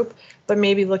group, but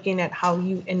maybe looking at how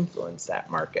you influence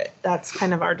that market. That's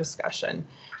kind of our discussion.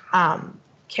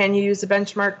 Can you use a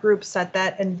benchmark group, set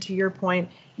that, and to your point,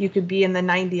 you could be in the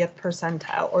 90th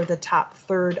percentile or the top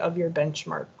third of your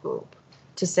benchmark group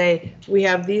to say, we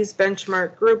have these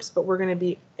benchmark groups, but we're going to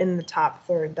be in the top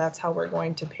third. That's how we're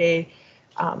going to pay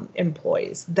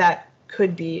employees. That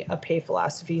could be a pay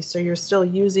philosophy. So you're still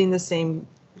using the same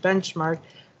benchmark,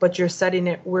 but you're setting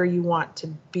it where you want to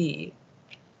be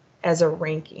as a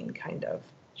ranking, kind of.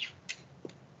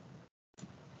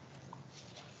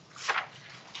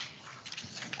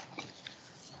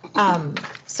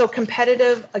 So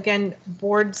competitive, again,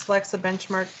 board selects a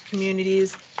benchmark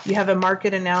communities. You have a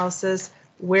market analysis.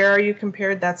 Where are you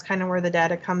compared? That's kind of where the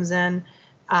data comes in.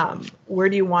 Where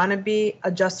do you want to be?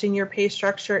 Adjusting your pay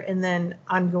structure, and then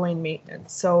ongoing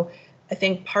maintenance. So I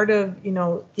think part of,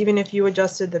 even if you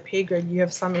adjusted the pay grid, you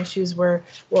have some issues where,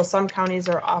 well, some counties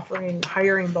are offering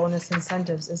hiring bonus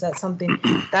incentives. Is that something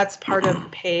that's part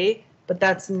of pay, but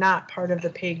that's not part of the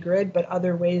pay grid, but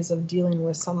other ways of dealing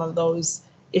with some of those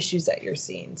issues that you're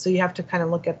seeing. So you have to kind of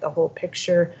look at the whole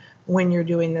picture when you're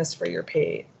doing this for your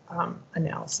pay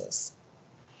analysis.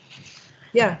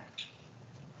 Yeah.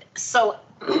 So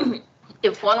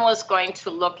if one was going to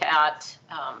look at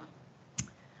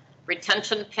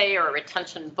retention pay or a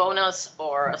retention bonus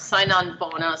or a sign-on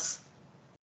bonus,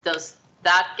 does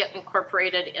that get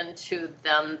incorporated into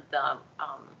then the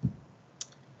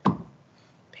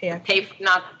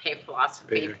not the pay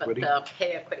philosophy, Pay but equity. the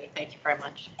pay equity? Thank you very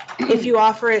much. If you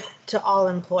offer it to all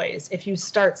employees, if you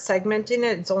start segmenting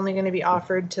it, it's only going to be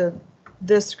offered to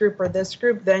this group or this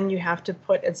group, then you have to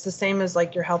put, it's the same as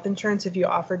like your health insurance. If you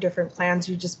offer different plans,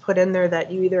 you just put in there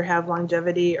that you either have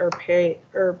longevity or pay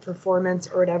or performance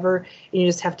or whatever, and you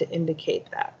just have to indicate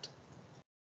that.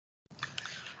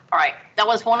 All right, that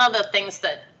was one of the things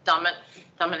that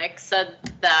Dominic said,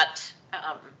 that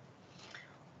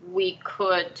we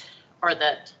could, or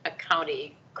that a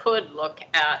county could look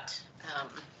at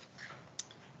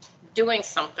doing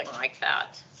something like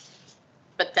that.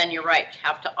 But then you're right, you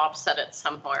have to offset it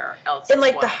somewhere else. And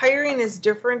like as the well. hiring is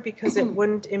different because it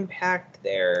wouldn't impact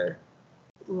their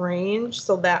range,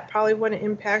 so that probably wouldn't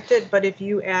impact it. But if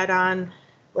you add on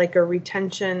like a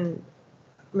retention,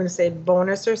 I'm going to say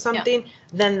bonus or something,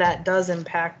 then that does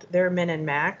impact their min and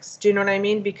max. Do you know what I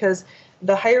mean? Because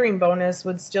the hiring bonus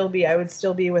would still be, I would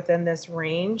still be within this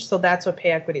range. So that's what pay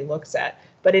equity looks at.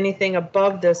 But anything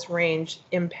above this range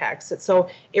impacts it. So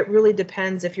it really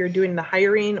depends if you're doing the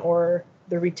hiring or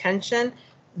the retention,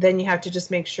 then you have to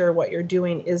just make sure what you're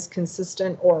doing is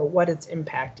consistent or what it's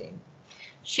impacting.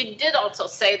 She did also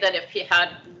say that if you had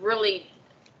really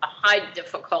a high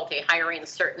difficulty hiring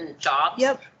certain jobs,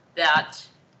 Yep. that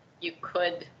you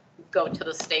could go to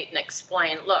the state and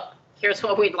explain, look, here's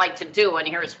what we'd like to do and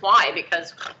here's why,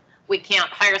 because we can't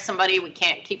hire somebody, we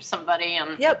can't keep somebody.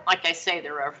 And Yep. like I say,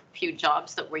 there are a few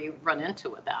jobs that we run into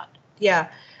with that. Yeah.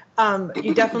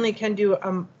 You definitely can do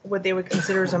what they would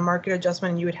consider as a market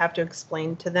adjustment, and you would have to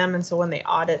explain to them. And so when they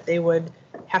audit, they would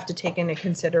have to take into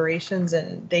considerations,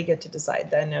 and they get to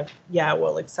decide then if, yeah,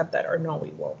 we'll accept that or no,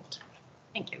 we won't.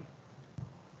 Thank you.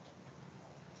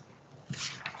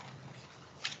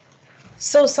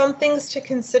 So some things to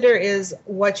consider is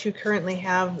what you currently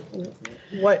have,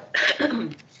 what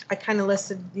I kind of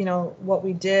listed, what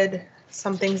we did,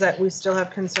 some things that we still have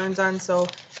concerns on. So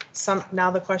now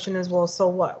the question is, well, so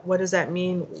what? What does that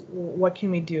mean? What can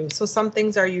we do? So some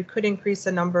things are, you could increase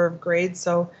the number of grades.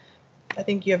 So I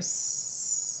think you have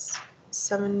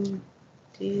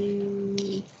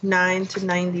 79 to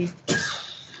 90,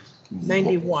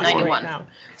 91 right now.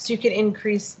 So you can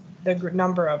increase the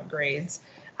number of grades.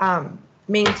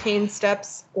 maintain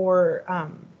steps or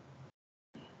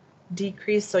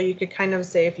decrease. So you could kind of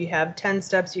say if you have 10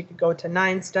 steps, you could go to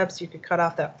 9 steps. You could cut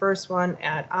off that first one,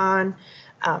 add on.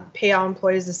 Pay all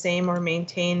employees the same or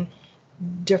maintain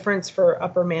difference for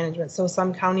upper management. So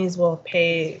some counties will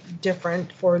pay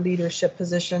different for leadership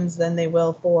positions than they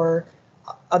will for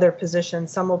other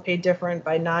positions. Some will pay different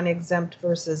by non-exempt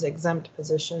versus exempt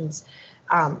positions,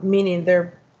 meaning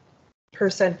their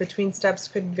percent between steps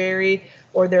could vary,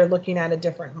 or they're looking at a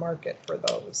different market for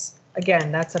those.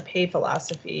 Again, that's a pay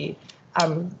philosophy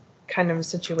kind of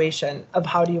situation of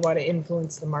how do you want to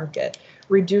influence the market.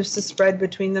 Reduce the spread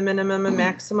between the minimum and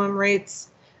maximum rates,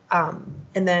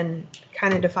 and then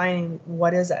kind of defining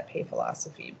what is that pay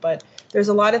philosophy. But there's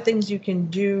a lot of things you can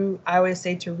do, I always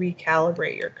say, to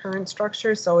recalibrate your current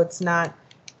structure so it's not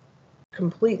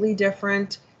completely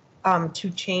different, to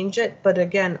change it. But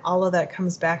again, all of that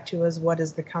comes back to is what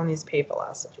is the county's pay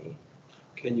philosophy.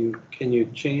 Can you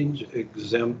change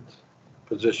exempt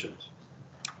positions?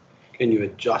 Can you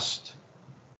adjust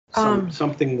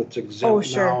something that's exempt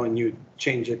sure. now and you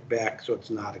change it back so it's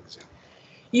not exempt?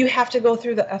 You have to go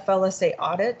through the FLSA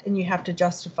audit and you have to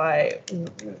justify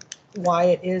why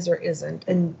it is or isn't.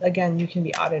 And again, you can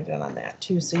be audited on that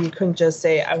too. So you couldn't just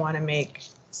say, I want to make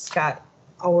Scott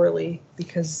hourly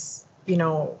because, you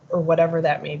know, or whatever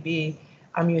that may be.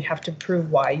 You have to prove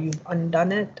why you've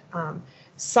undone it.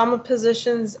 Some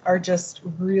positions are just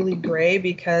really gray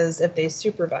because if they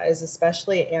supervise,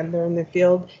 especially, and they're in the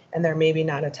field and they're maybe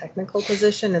not a technical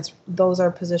position, those are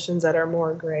positions that are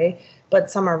more gray, but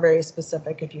some are very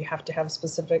specific if you have to have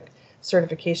specific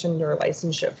certification or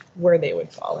licensure where they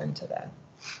would fall into that.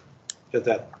 But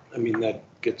that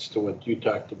gets to what you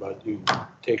talked about. You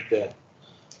take that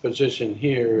position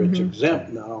here, it's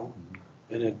exempt now,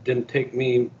 and it didn't take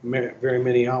me very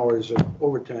many hours of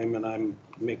overtime, and I'm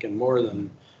making more than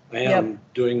I am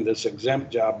doing this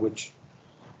exempt job, which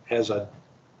has a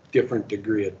different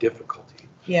degree of difficulty.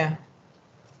 Yeah.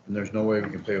 And there's no way we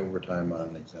can pay overtime on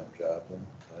an exempt job.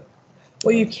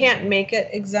 Well, you can't make it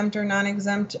exempt or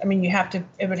non-exempt. I mean,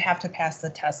 it would have to pass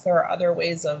the test. There are other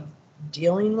ways of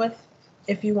dealing with,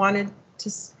 if you wanted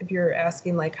to, if you're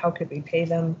asking like, how could we pay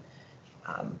them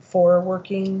for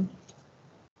working,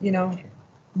 you know,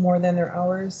 more than their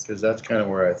hours? Because that's kind of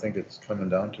where I think it's coming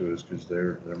down to, is because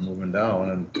they're moving down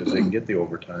and because they can get the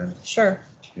overtime. Sure.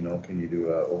 You know, can you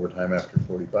do overtime after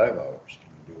 45 hours?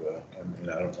 Can you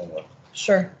do I don't know what.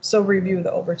 Sure. So review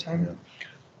the overtime. Yeah.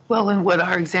 Well, and what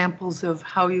are examples of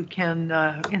how you can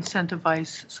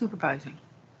incentivize supervising?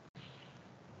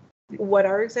 What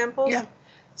are examples? Yeah.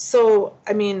 So,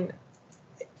 I mean,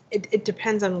 it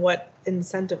depends on what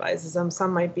incentivizes them.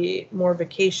 Some might be more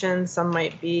vacation, some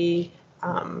might be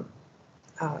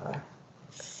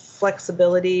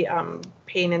flexibility,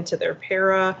 paying into their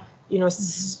para, you know,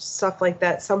 stuff like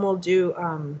that. Some will do,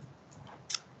 I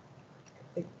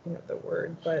think you know the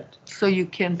word, but So you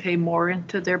can pay more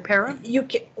into their para? you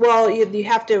can, well, you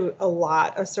have to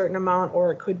allot a certain amount,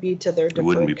 or it could be to their It deferred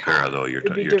wouldn't be comp. para though, you're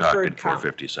It'd be talking deferred comp.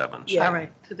 457. Yeah. All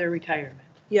right, to their retirement.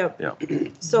 Yep. Yeah.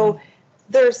 So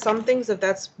there are some things, if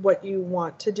that's what you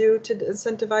want to do to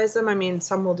incentivize them. I mean,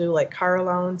 some will do like car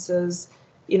allowances.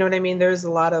 You know what I mean? There's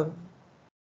a lot of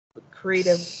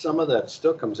creative. Some of that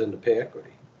still comes into pay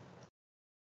equity.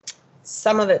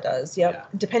 Some of it does. Yep. Yeah.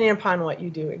 Depending upon what you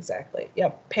do exactly.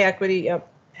 Yep. Pay equity. Yep.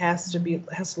 Has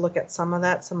to look at some of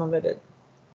that. Some of it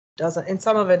doesn't. And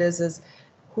some of it is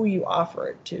who you offer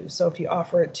it to. So if you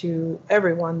offer it to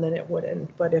everyone, then it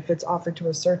wouldn't. But if it's offered to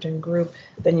a certain group,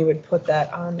 then you would put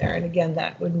that on there. And again,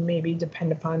 that would maybe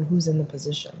depend upon who's in the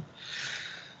position.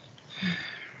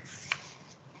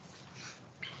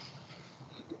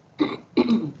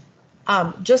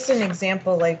 Just an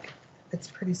example, like it's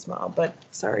pretty small, but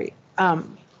sorry.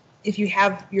 If you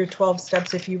have your 12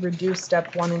 steps, if you reduce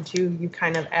step 1 and 2, you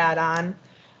kind of add on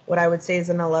what I would say is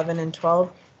an 11 and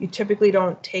 12. You typically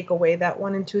don't take away that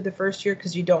 1 and 2 the first year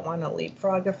because you don't want a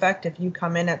leapfrog effect. If you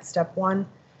come in at step 1,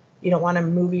 you don't want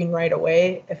them moving right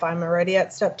away if I'm already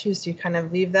at step 2, so you kind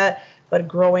of leave that, but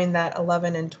growing that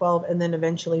 11 and 12 and then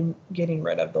eventually getting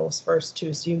rid of those first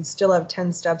 2. So you still have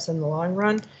 10 steps in the long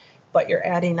run, but you're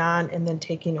adding on and then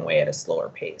taking away at a slower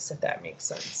pace, if that makes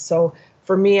sense. So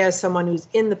for me, as someone who's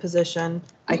in the position,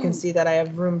 I can see that I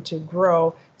have room to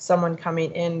grow. Someone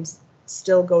coming in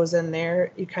still goes in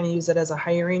there. You kind of use it as a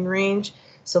hiring range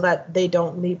so that they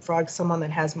don't leapfrog someone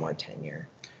that has more tenure.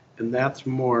 And that's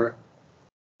more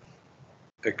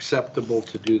acceptable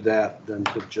to do that than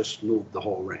to just move the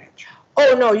whole range.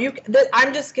 Oh, no,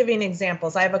 I'm just giving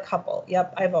examples. I have a couple.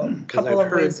 Yep, I have a Because couple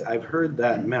of ways. I've heard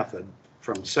that method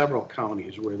from several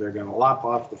counties where they're gonna lop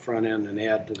off the front end and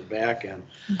add to the back end.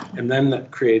 And then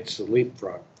that creates the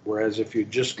leapfrog. Whereas if you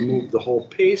just move the whole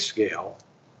pay scale,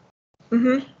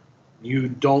 Mm-hmm. you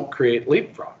don't create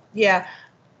leapfrog. Yeah.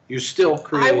 You still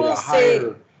create will a say-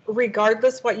 higher.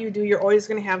 Regardless what you do, you're always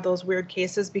going to have those weird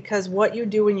cases, because what you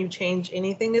do when you change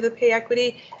anything to the pay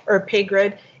equity or pay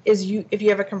grid is if you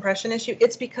have a compression issue,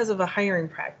 it's because of a hiring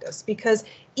practice. Because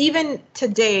even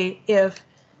today, if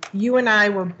you and I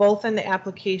were both in the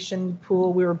application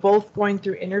pool, we were both going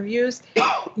through interviews,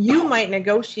 you might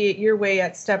negotiate your way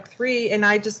at step 3 and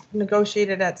I just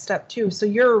negotiated at step 2. So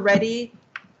you're already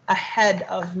ahead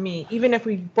of me, even if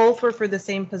we both were for the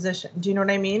same position. Do you know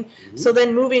what I mean? So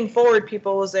then moving forward,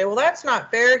 people will say, well, that's not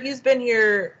fair. He's been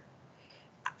here.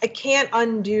 I can't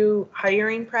undo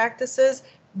hiring practices,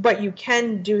 but you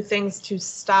can do things to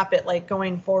stop it, like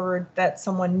going forward that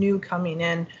someone new coming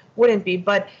in wouldn't be.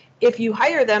 But if you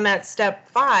hire them at step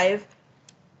 5,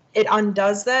 it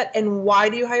undoes that. And why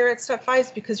do you hire at step 5?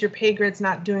 It's because your pay grid's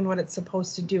not doing what it's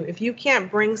supposed to do. If you can't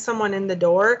bring someone in the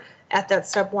door at that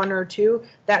step 1 or 2,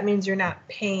 that means you're not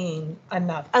paying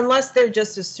enough. Unless they're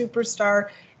just a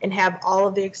superstar and have all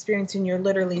of the experience and you're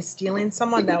literally stealing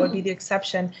someone, that would be the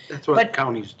exception. That's what But-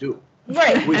 counties do.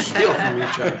 Right. We steal from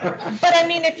each other. But I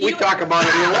mean, if We you, talk about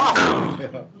it a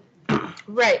lot.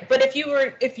 right, but if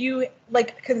you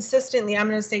like consistently, I'm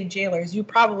going to say jailers, you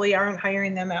probably aren't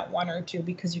hiring them at 1 or 2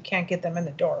 because you can't get them in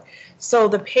the door. So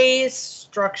the pay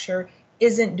structure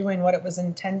isn't doing what it was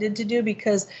intended to do,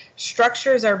 because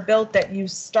structures are built that you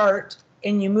start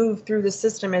and you move through the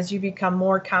system as you become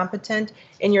more competent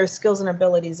and your skills and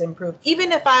abilities improve.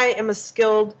 Even if I am a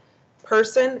skilled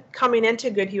person coming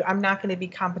into Goodhue, I'm not going to be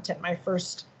competent my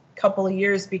first couple of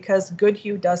years because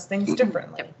Goodhue does things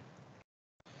differently.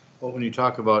 Well, when you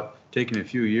talk about taking a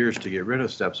few years to get rid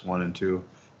of steps 1 and 2,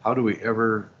 how do we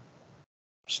ever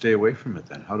stay away from it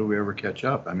then? How do we ever catch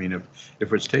up? I mean,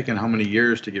 if it's taken how many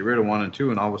years to get rid of 1 and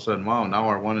 2 and all of a sudden, wow, now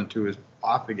our 1 and 2 is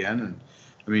off again. And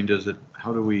I mean,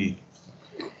 how do we?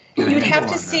 get a You'd have handle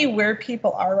to on see that? where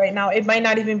people are right now. It might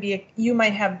not even be, you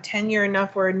might have tenure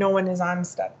enough where no one is on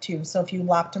step 2. So if you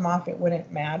lopped them off, it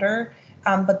wouldn't matter.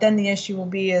 But then the issue will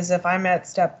be is if I'm at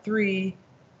step 3,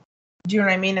 do you know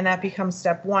what I mean? And that becomes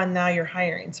step 1, now you're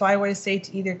hiring. So I always say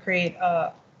to either create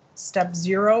a step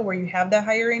 0 where you have the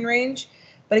hiring range.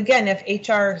 But again, if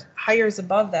HR hires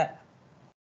above that,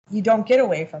 you don't get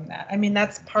away from that. I mean,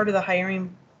 that's part of the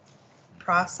hiring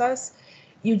process.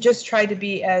 You just try to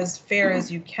be as fair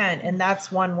as you can. And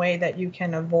that's one way that you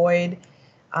can avoid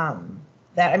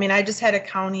that. I mean, I just had a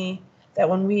county that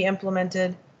when we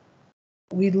implemented,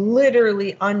 we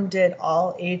literally undid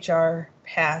all HR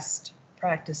past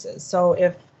practices. So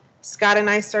if Scott and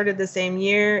I started the same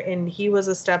year and he was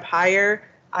a step higher,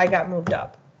 I got moved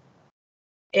up.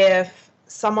 If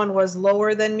someone was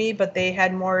lower than me, but they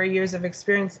had more years of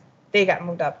experience, they got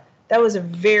moved up. That was a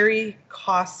very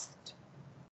costly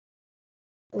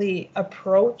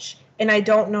approach. And I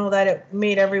don't know that it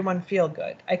made everyone feel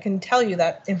good. I can tell you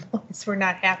that employees were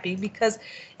not happy because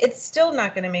it's still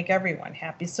not going to make everyone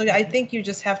happy. So I think you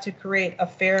just have to create a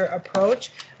fair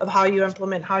approach of how you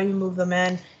implement, how you move them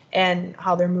in, and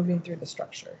how they're moving through the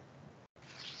structure.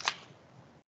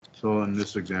 So in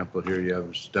this example here, you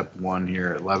have step 1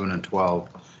 here, 11 and 12.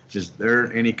 Is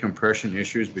there any compression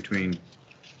issues between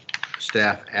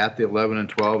staff at the 11 and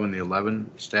 12, and the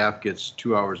 11 staff gets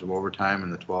 2 hours of overtime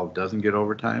and the 12 doesn't get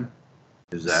overtime?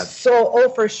 Is that? So,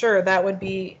 for sure, that would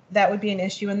be an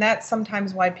issue, and that's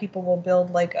sometimes why people will build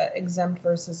like a exempt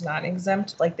versus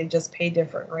non-exempt, like they just pay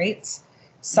different rates.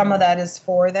 Some of that is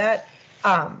for that.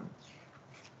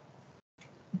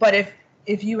 But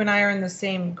if you and I are in the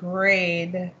same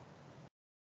grade,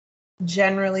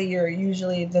 generally you're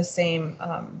usually the same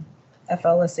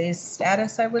FLSA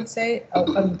status, I would say.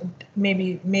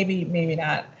 Maybe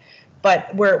not.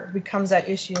 But where it becomes that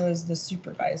issue is the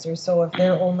supervisor. So if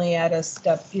they're only at a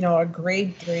step, a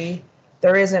grade 3,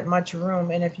 there isn't much room.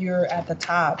 And if you're at the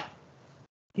top,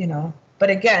 but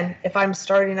again, if I'm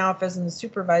starting off as in the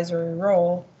supervisory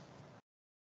role,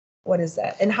 what is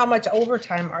that? And how much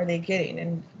overtime are they getting?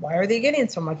 And why are they getting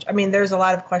so much? I mean, there's a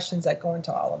lot of questions that go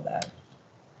into all of that.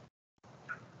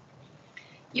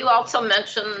 You also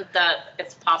mentioned that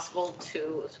it's possible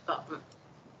to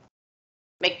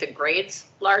make the grades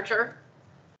larger.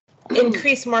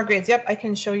 Increase more grades. Yep, I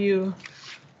can show you.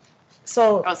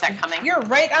 So Oh, is that coming? you're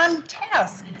right on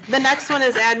task. The next one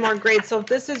is add more grades. So if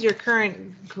this is your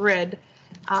current grid,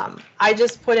 I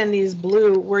just put in these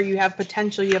blue where you have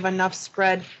potential, you have enough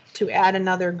spread to add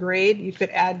another grade. You could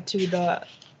add to the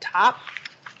top.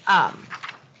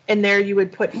 And there you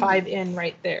would put 5 in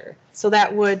right there. So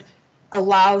that would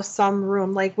allow some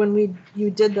room, like when you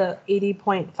did the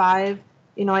 80.5,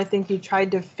 I think you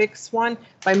tried to fix one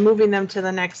by moving them to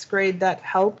the next grade. That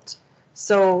helped.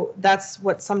 So that's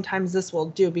what sometimes this will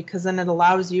do, because then it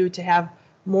allows you to have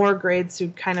more grades to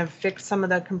kind of fix some of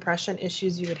the compression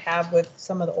issues you would have with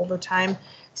some of the overtime.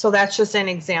 So that's just an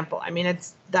example. I mean,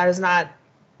 that is not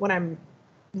what I'm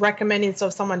recommending. So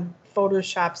if someone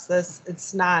photoshops this,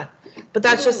 it's not, but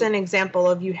that's just an example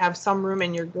of you have some room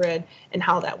in your grid and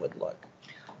how that would look.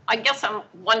 I guess I'm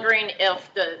wondering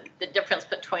if the difference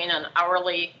between an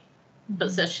hourly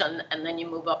position and then you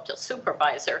move up to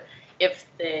supervisor, if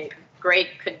the grade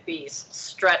could be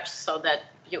stretched so that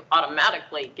you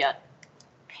automatically get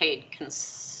paid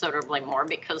considerably more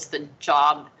because the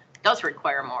job does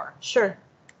require more. Sure.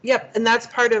 Yep. And that's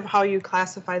part of how you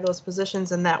classify those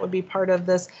positions. And that would be part of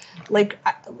this. Like,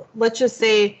 let's just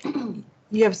say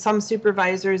you have some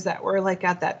supervisors that were like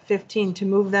at that 15, to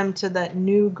move them to that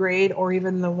new grade or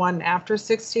even the one after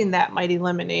 16, that might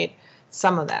eliminate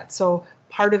some of that. So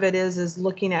part of it is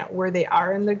looking at where they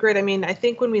are in the grid. I mean, I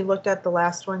think when we looked at the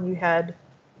last one, you had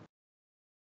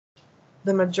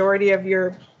the majority of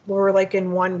your were like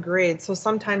in one grade. So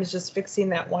sometimes just fixing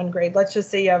that one grade, let's just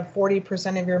say you have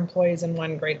 40% of your employees in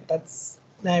one grade. That's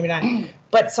maybe not,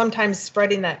 but sometimes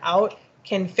spreading that out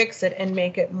can fix it and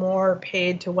make it more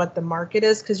paid to what the market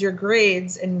is, because your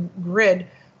grades and grid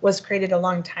was created a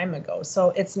long time ago.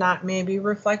 So it's not maybe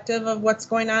reflective of what's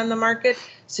going on in the market.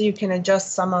 So you can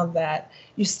adjust some of that.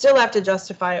 You still have to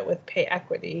justify it with pay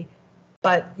equity,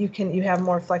 but you have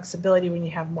more flexibility when you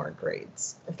have more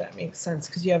grades, if that makes sense,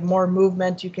 because you have more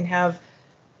movement. You can have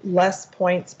less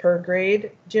points per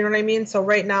grade. Do you know what I mean? So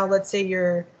right now, let's say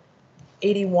your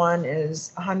 81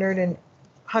 is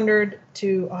 100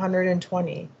 to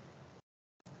 120.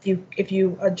 If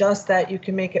you adjust that, you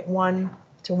can make it 1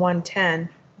 to 110.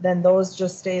 Then those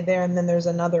just stay there, and then there's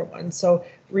another one. So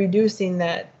reducing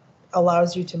that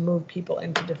allows you to move people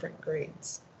into different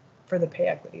grades for the pay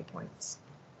equity points.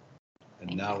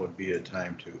 And now would be a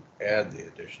time to add the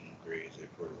additional grades if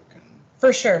we're looking.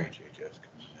 For sure. HHS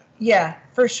coming in. Yeah,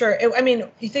 for sure. I mean,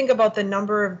 you think about the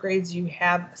number of grades you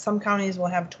have. Some counties will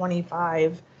have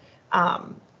 25.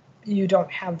 You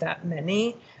don't have that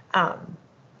many.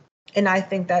 And I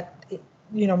think that,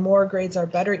 more grades are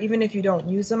better. Even if you don't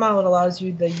use them all, it allows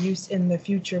you the use in the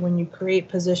future when you create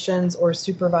positions or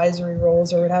supervisory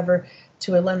roles or whatever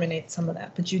to eliminate some of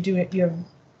that. But you have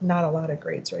not a lot of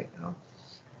grades right now.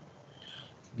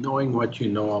 Knowing what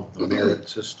you know of the merit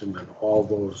system and all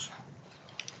those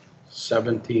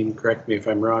 17, correct me if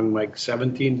I'm wrong, Mike,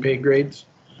 17 pay grades?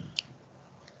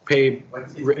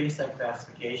 What's these basic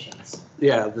classifications?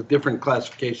 Yeah, the different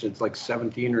classifications, like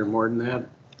 17 or more than that,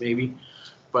 maybe.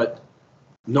 But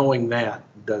knowing that,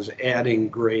 does adding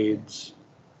grades,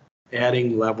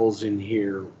 adding levels in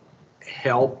here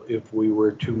help if we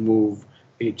were to move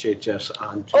HHS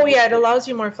onto? Oh yeah, it allows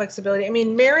you more flexibility. I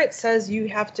mean, merit says you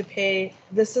have to pay,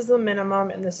 this is the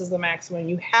minimum and this is the maximum.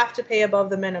 You have to pay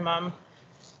above the minimum,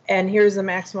 and here's the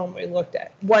maximum we looked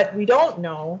at. What we don't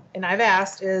know, and I've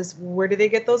asked, is where do they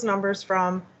get those numbers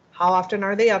from? How often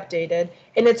are they updated?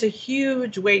 And it's a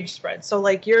huge wage spread. So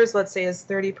like yours, let's say, is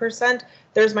 30%,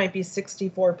 theirs might be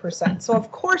 64%. So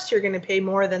of course you're going to pay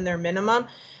more than their minimum,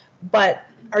 but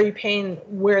are you paying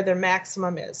where their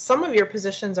maximum is? Some of your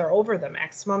positions are over the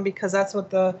maximum because that's what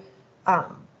the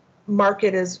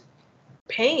market is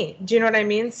paying. Do you know what I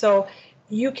mean? So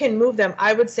you can move them.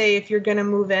 I would say if you're going to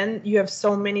move in, you have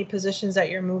so many positions that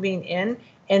you're moving in,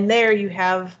 and there you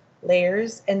have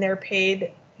layers, and they're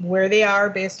paid where they are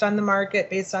based on the market,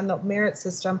 based on the merit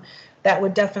system. That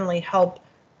would definitely help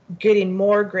getting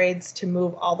more grades to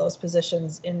move all those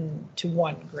positions into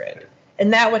one grid.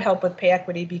 And that would help with pay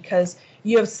equity, because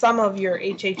you have some of your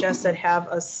HHS that have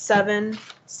a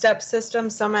 7-step system,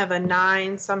 some have a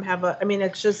 9, some have a, I mean,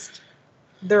 it's just,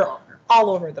 they're all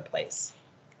over the place.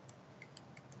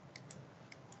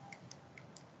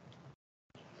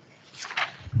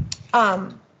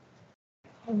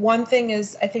 One thing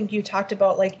is, I think you talked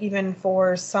about, like, even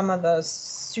for some of the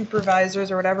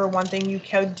supervisors or whatever, one thing you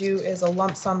could do is a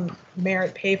lump sum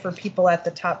merit pay for people at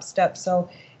the top step. So,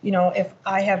 if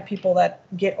I have people that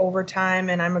get overtime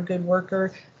and I'm a good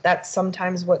worker, that's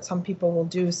sometimes what some people will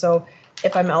do. So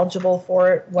if I'm eligible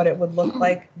for it, what it would look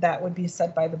like, that would be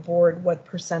set by the board, what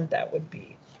 % that would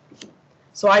be.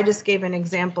 So I just gave an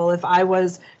example. If I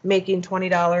was making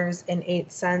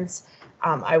 $20.08,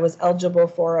 I was eligible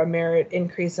for a merit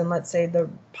increase, and let's say the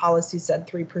policy said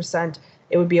 3%,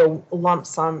 it would be a lump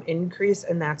sum increase,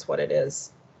 and that's what it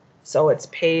is. So it's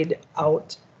paid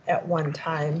out at one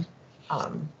time.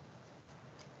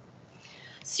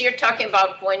 So you're talking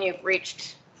about when you've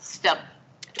reached step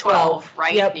 12,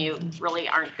 right? Yep. You really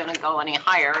aren't going to go any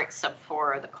higher except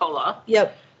for the COLA.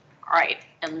 Yep. All right,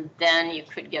 and then you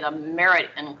could get a merit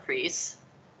increase.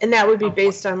 And that would be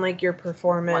based on like your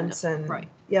performance and, right.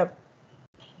 Yep.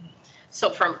 So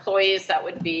for employees, that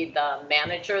would be the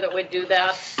manager that would do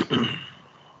that.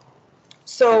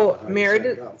 So How you merit,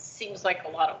 set it up. Seems like a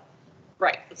lot of,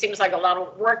 right, it seems like a lot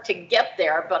of work to get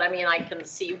there, but I mean, I can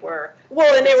see where,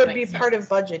 well, and it This would be makes part of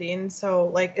sense. budgeting. So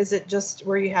like, is it just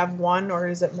where you have one or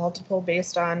is it multiple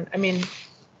based on, I mean,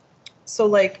 so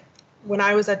like when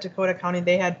I was at Dakota County,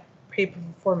 they had pay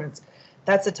performance.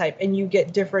 That's a type, and you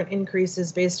get different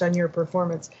increases based on your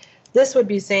performance. This would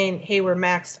be saying, hey, we're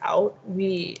maxed out.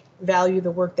 We value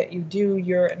the work that you do.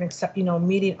 You're an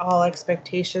meeting all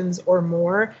expectations or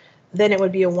more. Then it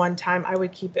would be a one-time. I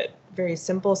would keep it very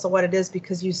simple. So what it is,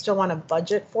 because you still want to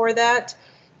budget for that.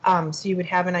 So you would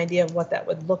have an idea of what that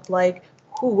would look like.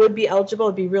 Who would be eligible?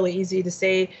 It'd be really easy to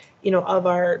say, of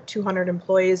our 200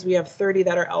 employees, we have 30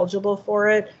 that are eligible for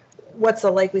it. What's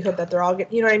the likelihood that they're all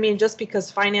getting, you know what I mean? Just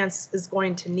because finance is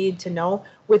going to need to know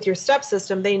with your step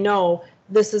system, they know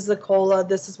this is the COLA,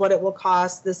 this is what it will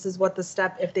cost, this is what the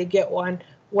step, if they get one,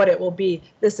 what it will be.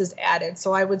 This is added.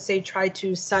 So I would say try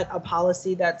to set a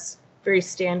policy that's very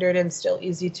standard and still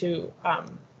easy to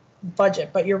budget.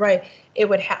 But you're right, it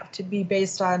would have to be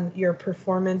based on your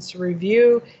performance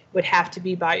review, it would have to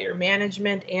be by your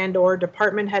management and or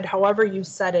department head, however you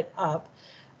set it up,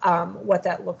 what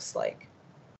that looks like.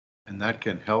 And that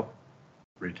can help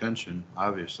retention,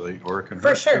 obviously, or it can For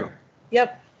hurt sure. too.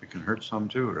 Yep, It can hurt some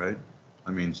too, right?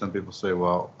 I mean, some people say,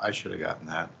 well, I should have gotten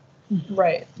that.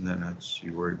 right. And then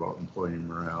you worry about employee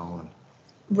morale and.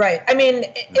 Right. I mean,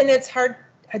 and it's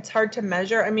hard to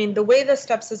measure. I mean, the way the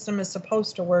step system is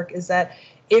supposed to work is that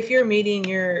if you're meeting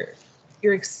you're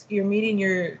meeting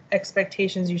your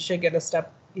expectations, you should get a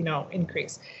step,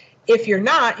 increase. If you're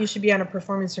not, you should be on a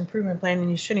performance improvement plan and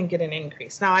you shouldn't get an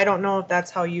increase. Now, I don't know if that's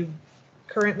how you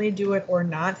currently do it or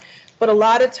not, but a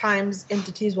lot of times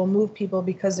entities will move people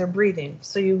because they're breathing.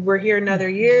 So we're here another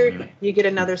year, you get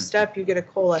another step, you get a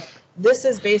COLA. This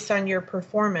is based on your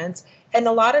performance. And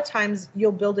a lot of times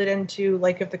you'll build it into,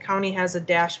 like, if the county has a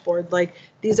dashboard, like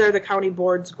these are the county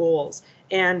board's goals.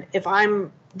 And if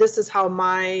this is how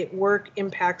my work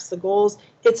impacts the goals,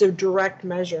 it's a direct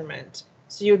measurement.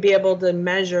 So you would be able to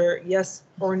measure yes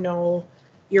or no,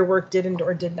 your work didn't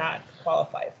or did not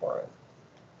qualify for it.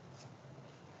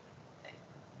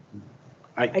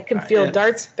 I can feel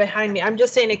darts behind me. I'm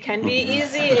just saying it can be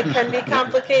easy, it can be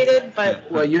complicated, but.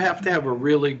 Well, you have to have a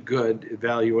really good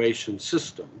evaluation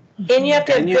system. And you have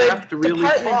to have And you have to good really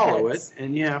department follow it, heads,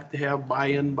 and you have to have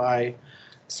buy-in by.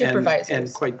 supervisors.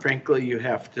 And quite frankly, you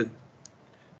have to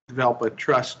develop a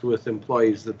trust with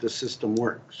employees that the system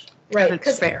works. Right, That's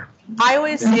because fair. I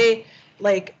always say,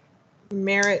 like,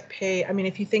 merit pay, I mean,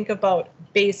 if you think about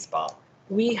baseball,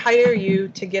 we hire you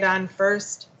to get on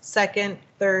first, second,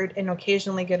 third, and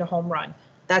occasionally get a home run.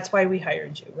 That's why we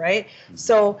hired you, right?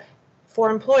 So for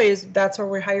employees, that's where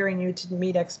we're hiring you to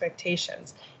meet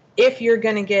expectations. If you're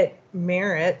going to get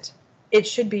merit, it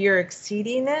should be you're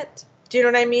exceeding it. Do you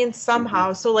know what I mean?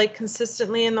 Somehow. So like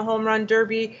consistently in the home run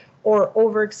derby or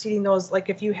over exceeding those, like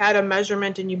if you had a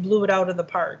measurement and you blew it out of the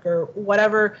park or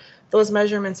whatever those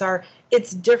measurements are,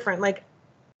 it's different. Like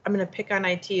I'm going to pick on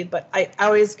IT, but I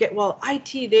always get, well,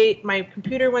 IT, my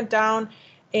computer went down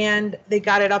and they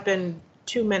got it up in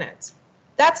 2 minutes.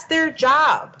 That's their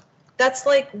job. That's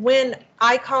like when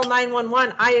I call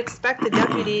 911, I expect the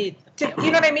deputy to,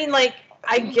 you know what I mean? Like,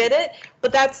 I get it,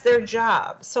 but that's their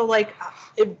job. So like,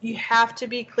 you have to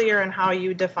be clear on how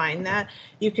you define that.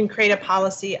 You can create a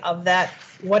policy of that,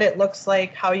 what it looks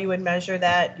like, how you would measure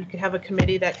that. You could have a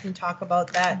committee that can talk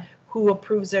about that, who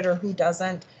approves it or who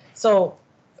doesn't. So,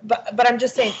 but I'm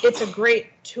just saying, it's a great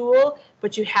tool,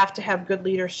 but you have to have good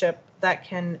leadership that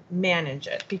can manage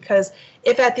it. Because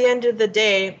if at the end of the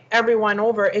day, everyone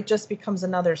over, it just becomes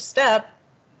another step,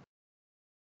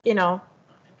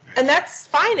 and that's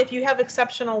fine if you have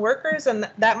exceptional workers, and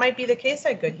that might be the case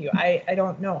at Goodhue. I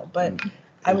don't know, but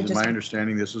I would Is it just. my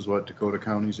understanding this is what Dakota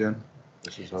County's in?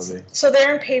 This is how they, So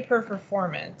they're in pay per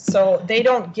performance, so they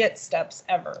don't get steps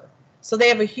ever. So they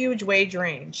have a huge wage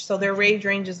range. So their wage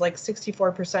range is like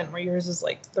 64%, where yours is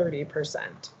like 30%.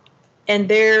 And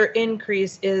their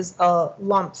increase is a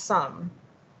lump sum.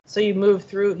 So you move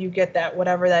through, you get that,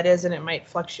 whatever that is, and it might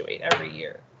fluctuate every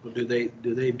year. Well, do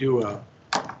they do a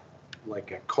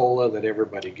COLA that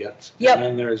everybody gets? Yep. And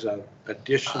then there's a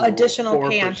additional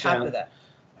Pay on top of that.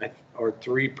 or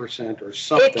 3% or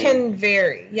something. It can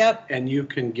vary, yep. And you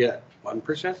can get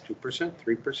 1%, 2%,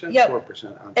 3%, Yep.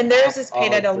 4%. on And theirs top is paid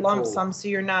of at a the lump COLA. sum, so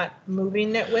you're not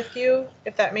moving it with you,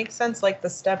 if that makes sense. Like the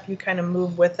step, you kind of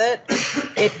move with it.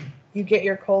 You get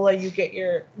your COLA, you get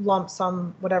your lump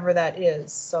sum, whatever that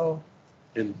is. So,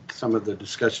 And some of the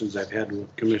discussions I've had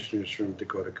with commissioners from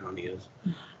Dakota County is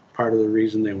part of the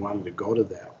reason they wanted to go to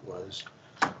that was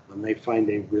when they find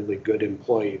a really good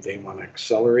employee, they want to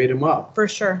accelerate them up for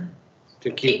sure. to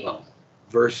keep them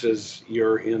versus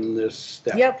you're in this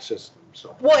step Yep. system.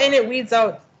 So Well, and it weeds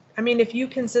out. I mean, if you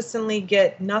consistently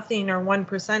get nothing or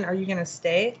 1%, are you going to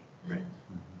stay? Right.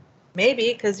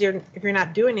 Maybe, because if you're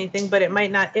not doing anything, but it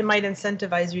might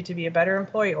incentivize you to be a better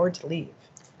employee or to leave.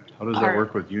 How does that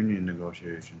work with union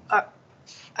negotiations?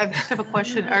 I just have a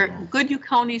question. Are Goodhue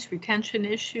County's retention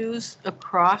issues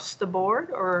across the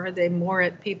board, or are they more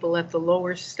at people at the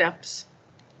lower steps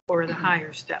or the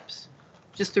higher steps?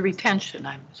 Just the retention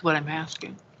is what I'm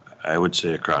asking. I would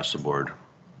say across the board.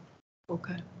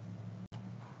 Okay.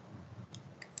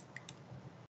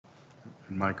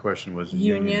 And my question was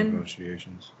Union. union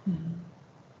negotiations.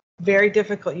 Very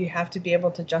difficult. You have to be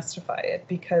able to justify it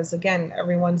because, again,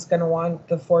 everyone's going to want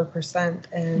the 4%,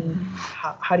 and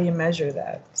how do you measure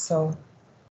that? So,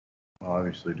 Well,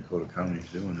 obviously Dakota County's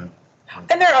doing it.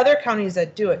 and there are other counties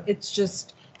that do it. It's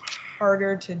just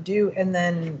harder to do, and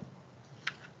then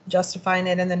justifying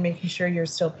it, and then making sure you're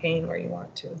still paying where you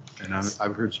want to. And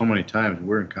I've heard so many times,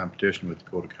 we're in competition with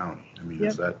Dakota County. I mean,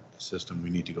 is Yep. that the system we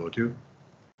need to go to?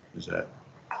 Is that?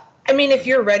 I mean, if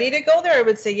you're ready to go there, I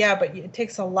would say, yeah, but it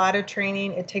takes a lot of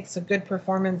training. It takes a good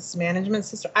performance management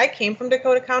system. I came from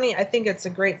Dakota County. I think it's a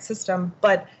great system,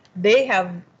 but they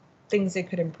have things they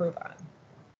could improve on.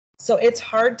 So it's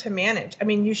hard to manage. I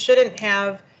mean, you shouldn't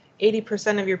have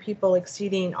 80% of your people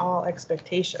exceeding all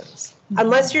expectations,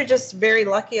 unless you're just very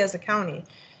lucky as a county.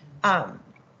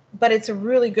 But it's a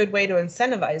really good way to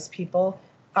incentivize people.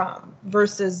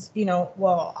 Versus,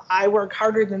 well, I work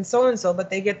harder than so-and-so, but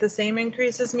they get the same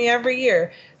increase as me every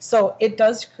year. So it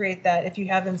does create that if you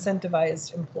have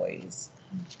incentivized employees.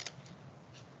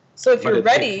 So if But you're it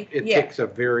ready, It yeah, takes a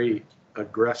very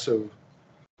aggressive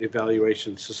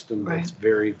evaluation system that's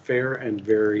very fair and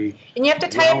very, and you have to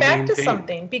tie it back to well-maintained.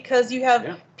 something because you Yeah.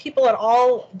 have people at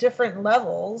all different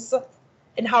levels.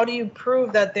 And how do you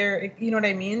prove that they're, you know what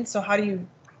I mean? So how do you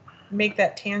make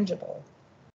that tangible?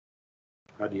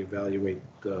 how do you evaluate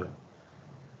the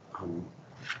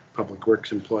public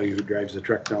works employee who drives the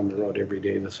truck down the road every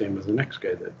day the same as the next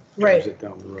guy that drives Right. it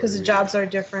down the road? Because the every jobs are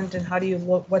different, and how do you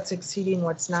look, what's exceeding,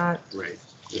 what's not? day? Right.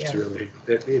 Yeah. It's really,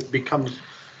 it becomes,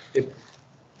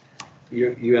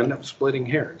 you end up splitting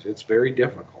hairs. It's very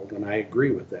difficult, and I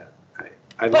agree with that.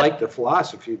 I But- like the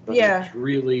philosophy, but Yeah. it's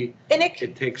really, And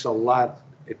it takes a lot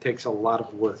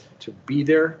of work to be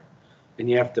there, and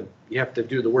you have to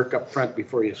do the work up front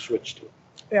before you switch to it.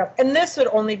 Yeah, and this would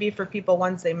only be for people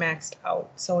once they maxed out.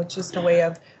 So it's just a way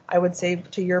of, I would say,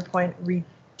 to your point,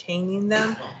 retaining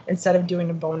them instead of doing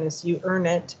a bonus. You earn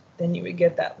it, then you would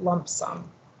get that lump sum.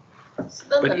 So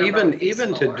then the But number would be even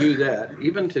to smaller. do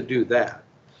that,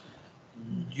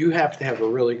 you have to have a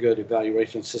really good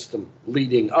evaluation system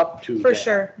leading up to For that.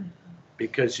 sure.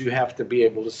 Because you have to be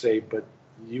able to say, but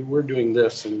you were doing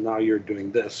this and now you're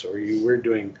doing this, or you were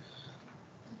doing,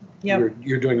 Yep.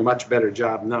 you're doing a much better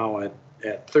job now at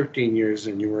 13 years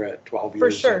than you were at 12 For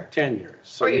years, sure. at 10 years.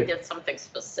 So Or you did something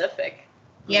specific.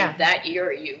 Yeah. That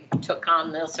year you took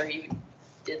on this or you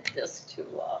did this to,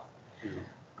 you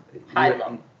high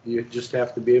level. You just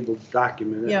have to be able to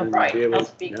document it. Yeah. and Right, be able- has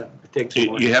to be- yeah, it takes You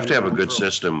more you have to have a time good control.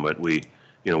 system, but we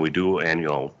do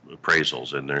annual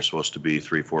appraisals, and there's supposed to be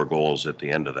 3-4 goals at the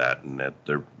end of that, and that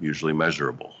they're usually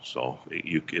measurable. So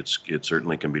it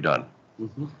certainly can be done.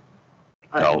 Mhm.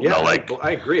 Now, Yeah, like-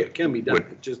 I agree, it can be done,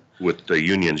 With- it just, With the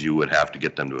unions, you would have to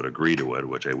get them to agree to it,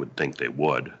 which I would think they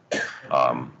would.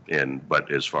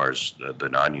 But as far as the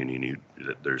non-union,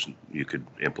 you could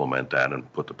implement that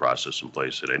and put the process in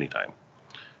place at any time.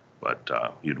 But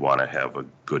you'd want to have a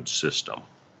good system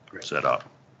Right. set up.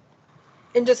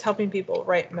 And just helping people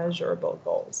write measurable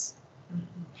goals.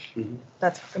 Mhm.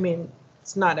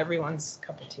 It's not everyone's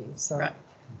cup of tea, so. Right.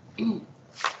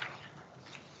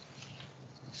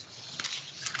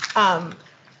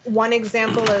 One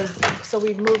example is, so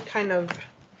we've moved kind of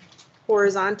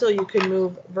horizontal, you can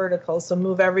move vertical, so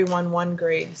move everyone one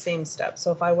grade, same step.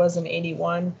 So if I was an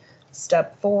 81,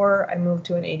 step 4, I move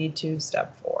to an 82,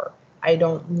 step 4. I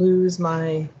don't lose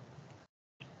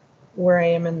where I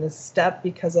am in the step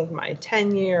because of my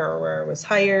tenure or where I was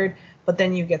hired, but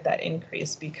then you get that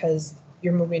increase because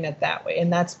you're moving it that way.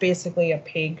 And that's basically a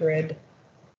pay grid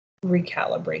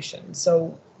recalibration.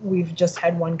 So we've just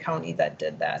had one county that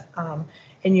did that.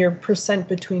 and your percent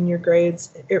between your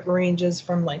grades, it ranges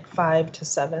from like 5 to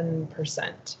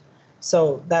 7%.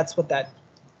 So that's what that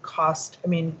cost, I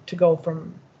mean, to go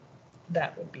from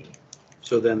that would be.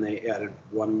 So then they added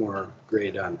one more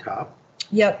grade on top.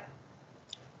 Yep.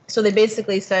 So they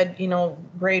basically said, you know,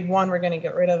 grade 1, we're going to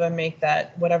get rid of and make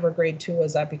that whatever grade 2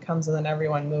 was that becomes, and then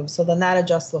everyone moves. So then that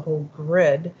adjusts the whole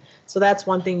grid. So that's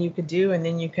one thing you could do, and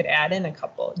then you could add in a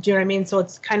couple. Do you know what I mean? So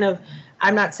it's kind of,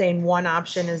 I'm not saying one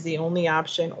option is the only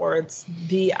option or it's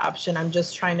the option. I'm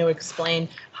just trying to explain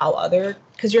how other,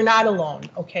 because you're not alone,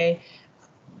 okay?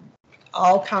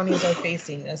 All counties are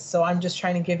facing this. So I'm just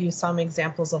trying to give you some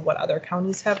examples of what other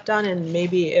counties have done, and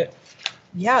maybe it,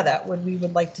 yeah, that would, we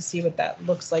would like to see what that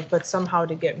looks like, but somehow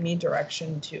to get me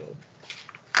direction too.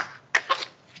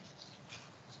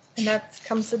 And that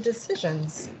comes to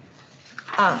decisions.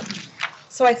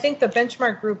 So I think the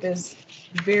benchmark group is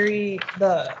very,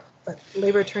 the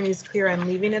labor attorney is clear on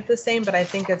leaving it the same, but I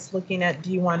think it's looking at,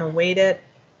 do you want to weight it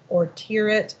or tier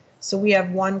it? So we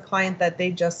have one client that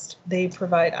they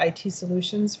provide IT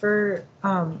solutions for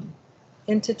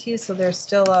entities. So they're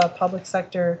still a public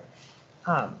sector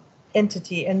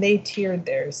entity, and they tiered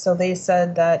theirs. So they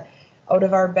said that out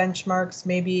of our benchmarks,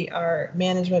 maybe our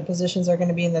management positions are going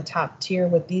to be in the top tier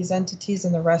with these entities,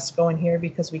 and the rest go in here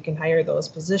because we can hire those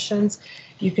positions.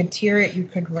 You could tier it, you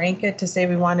could rank it to say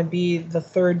we want to be the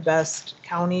 3rd best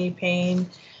county paying,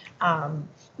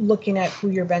 looking at who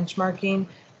you're benchmarking.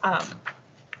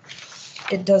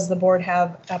 Does the board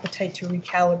have appetite to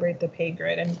recalibrate the pay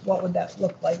grid, and what would that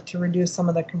look like to reduce some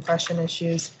of the compression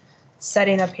issues?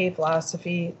 Setting a pay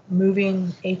philosophy,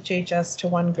 moving HHS to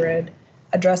one grid,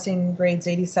 addressing grades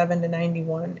 87 to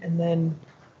 91, and then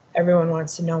everyone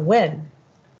wants to know when.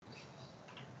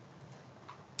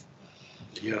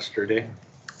 Yesterday.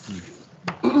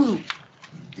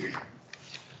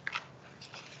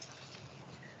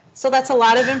 So that's a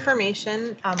lot of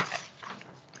information.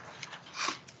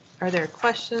 Are there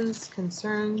questions,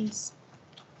 concerns?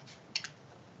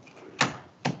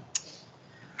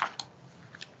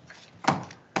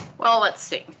 Well, let's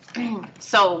see.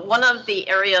 So one of the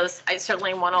areas I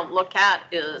certainly want to look at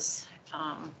is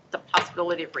the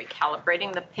possibility of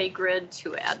recalibrating the pay grid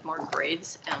to add more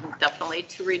grades and definitely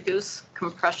to reduce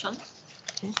compression.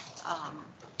 Okay.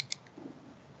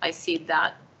 I see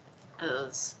that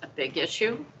as a big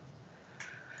issue.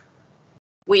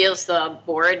 We as the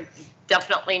board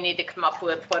definitely need to come up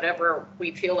with whatever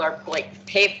we feel our like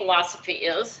pay philosophy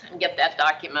is and get that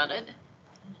documented.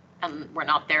 And we're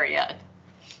not there yet.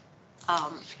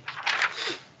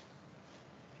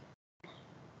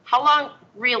 How long,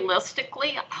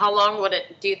 realistically, how long would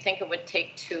it, do you think it would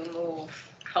take to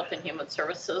move Health and Human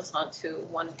Services onto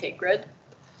one pay grid?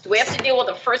 Do we have to deal with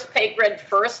the first pay grid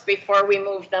first before we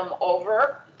move them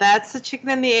over? That's the chicken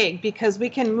and the egg, because we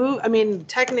can move, I mean,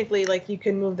 technically, like, you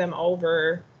can move them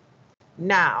over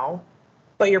now,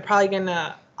 but you're probably going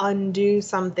to undo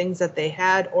some things that they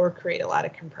had or create a lot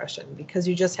of compression because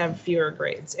you just have fewer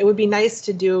grades. It would be nice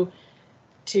to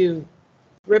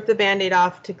rip the Band-Aid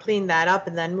off to clean that up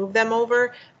and then move them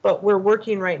over, but we're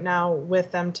working right now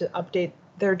with them to update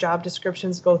their job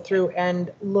descriptions, go through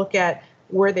and look at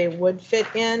where they would fit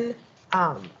in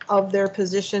of their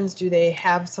positions. Do they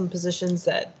have some positions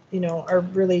that, you know, are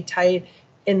really tight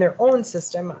in their own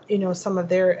system, you know, some of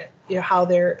their, you know, how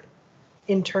they're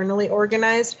internally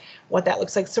organized, what that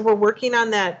looks like. So we're working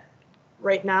on that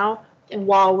right now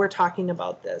while we're talking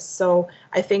about this. So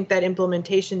I think that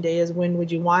implementation day is when would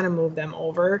you want to move them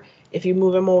over? If you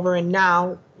move them over and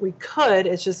now we could,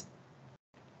 it's just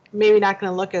maybe not going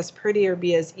to look as pretty or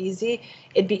be as easy.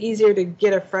 It'd be easier to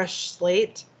get a fresh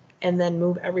slate and then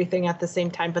move everything at the same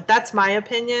time. But that's my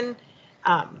opinion.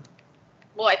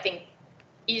 Well, I think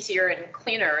easier and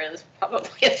cleaner is probably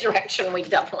a direction we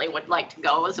definitely would like to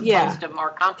go as Yeah. opposed to more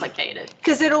complicated.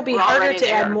 Because it'll be We're harder already to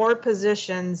add there. more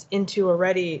positions into a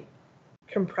already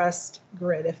compressed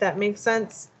grid, if that makes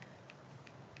sense.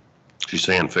 She's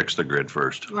saying fix the grid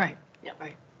first. Right. Yeah.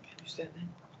 Right. Understand that.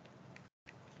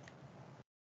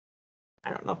 I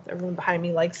don't know if everyone behind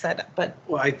me likes that, but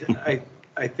Well,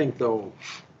 I think though,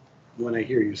 when I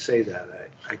hear you say that,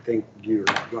 I think you're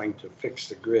going to fix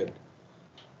the grid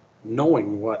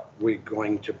knowing what we're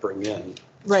going to bring in.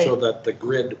 Right. So that the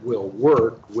grid will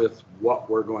work with what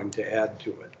we're going to add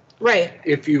to it. right.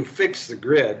 If you fix the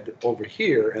grid over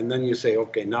here and then you say,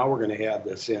 okay, now we're going to add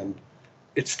this in,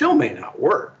 it still may not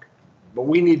work. But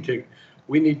we need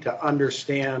to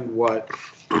understand what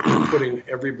putting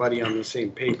everybody on the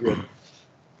same pay grid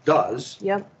does.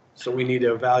 Yep. So we need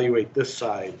to evaluate this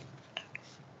side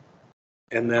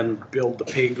and then build the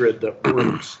pay grid that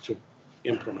works to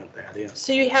implement that in.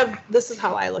 So you have, this is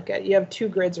how I look at it. You have two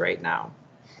grids right now.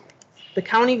 the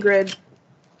county grid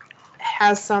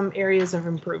has some areas of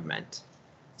improvement.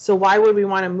 So why would we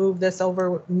want to move this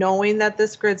over knowing that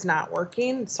this grid's not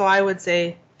working? So I would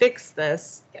say fix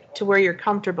this to where you're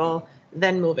comfortable,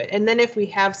 then move it. And then if we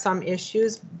have some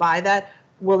issues by that,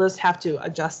 we'll just have to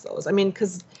adjust those. I mean,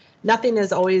 because nothing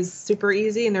is always super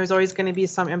easy and there's always going to be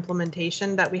some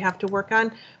implementation that we have to work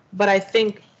on. But I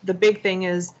think the big thing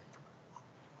is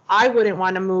I wouldn't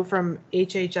want to move from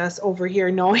HHS over here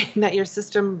knowing that your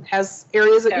system has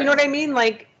areas, you know what I mean?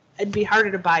 Like, it'd be harder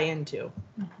to buy into.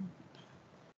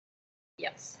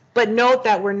 Yes. But note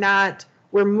that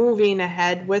we're moving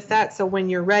ahead with that. So when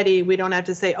you're ready, we don't have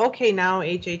to say, okay, now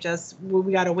HHS,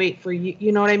 we got to wait for you.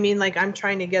 You know what I mean? Like, I'm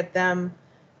trying to get them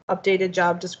updated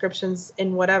job descriptions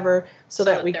and whatever so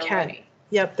that we they're can. ready.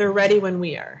 Yep, they're ready when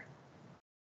we are.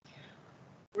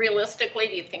 Realistically,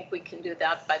 do you think we can do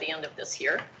that by the end of this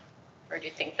year? Or do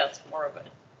you think that's more of a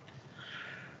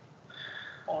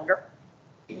longer?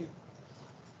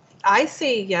 I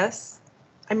say yes.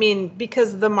 I mean,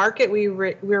 because the market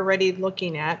we're already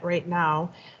looking at right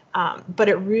now, but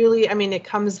it really, I mean, it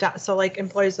comes down, so like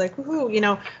employees like, woohoo, you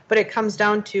know, but it comes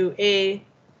down to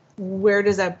where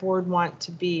does that board want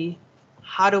to be?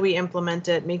 How do we implement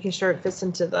it? Making sure it fits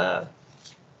into the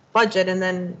budget, and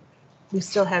then we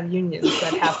still have unions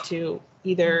that have to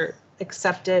either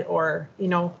accept it or, you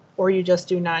know, or you just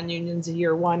do non-unions a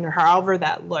year one or however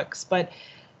that looks. But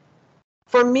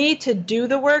for me to do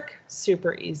the work,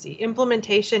 super easy.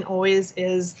 Implementation always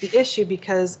is the issue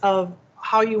because of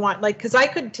how you want, like, because I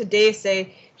could today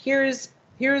say, here's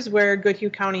where Goodhue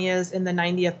County is in the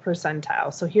 90th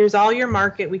percentile. So here's all your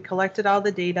market. We collected all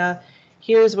the data.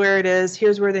 Here's where it is.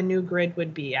 Here's where the new grid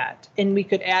would be at. And we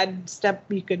could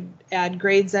you could add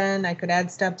grades in. I could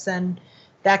add steps in.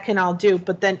 That can all do.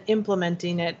 But then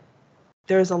implementing it,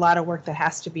 there's a lot of work that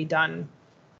has to be done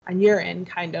on your end,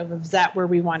 kind of. Is that where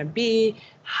we want to be?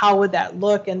 How would that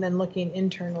look? And then looking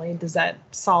internally, does that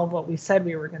solve what we said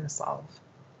we were going to solve?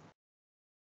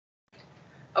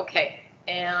 Okay,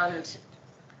 and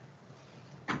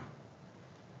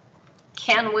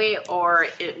can we, or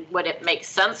would it make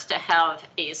sense to have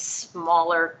a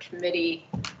smaller committee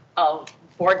of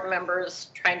board members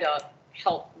trying to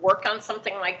help work on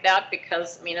something like that?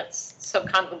 Because, I mean, it's so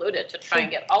convoluted to try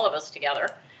and get all of us together.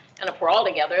 And if we're all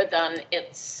together, then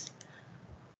it's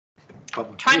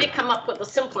trying to come up with the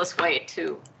simplest way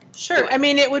to. Sure. I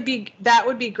mean, that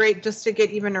would be great just to get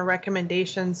even a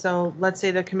recommendation. So let's say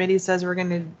the committee says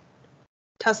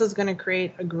Tessa's going to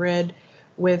create a grid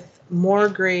with more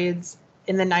grades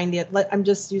in the 90th. I'm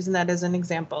just using that as an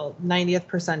example, 90th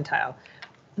percentile.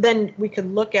 Then we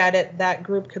could look at it, that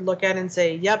group could look at it and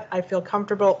say, yep, I feel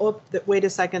comfortable. Oh, wait a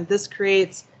second, this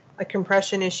creates a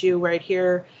compression issue right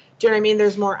here. Do you know what I mean?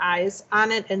 There's more eyes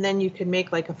on it. And then you could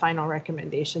make like a final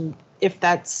recommendation if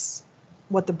that's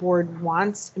what the board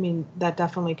wants. I mean, that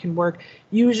definitely can work.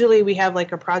 Usually we have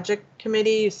like a project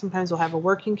committee. Sometimes we'll have a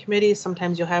working committee.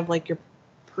 Sometimes you'll have like your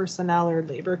personnel or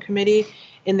labor committee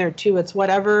in there too. It's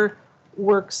whatever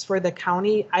works for the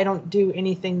county. I don't do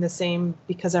anything the same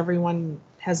because everyone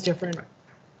has different.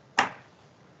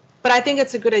 But I think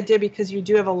it's a good idea because you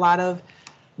do have a lot of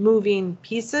moving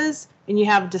pieces and you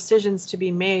have decisions to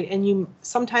be made, and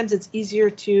sometimes it's easier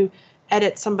to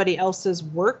edit somebody else's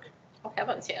work. Oh,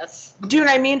 heavens, yes. Do you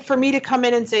know what I mean? For me to come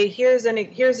in and say, here's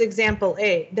example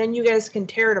A, then you guys can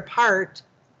tear it apart.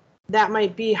 That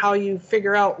might be how you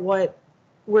figure out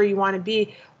where you want to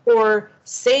be. Or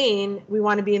saying we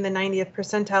want to be in the 90th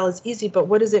percentile is easy, but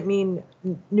what does it mean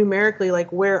numerically?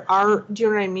 Like do you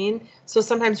know what I mean? So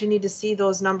sometimes you need to see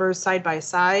those numbers side by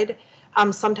side.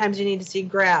 Sometimes you need to see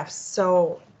graphs.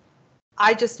 So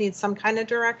I just need some kind of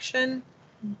direction.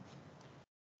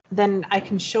 Then I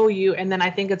can show you, and then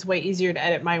I think it's way easier to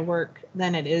edit my work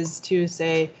than it is to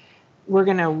say, we're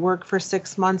going to work for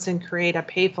 6 months and create a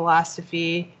pay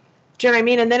philosophy. Do you know what I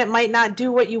mean? And then it might not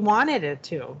do what you wanted it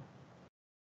to.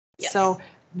 Yes. So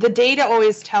the data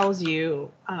always tells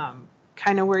you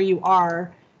kind of where you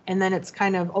are, and then it's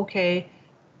kind of, okay,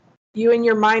 you in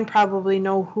your mind probably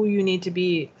know who you need to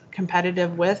be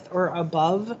competitive with or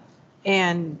above,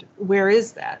 and where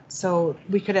is that? So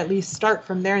we could at least start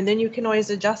from there, and then you can always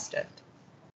adjust it.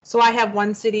 So I have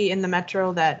one city in the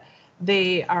metro that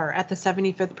they are at the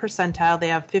 75th percentile. They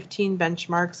have 15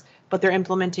 benchmarks, but they're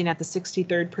implementing at the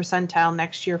 63rd percentile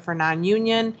next year for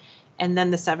non-union, and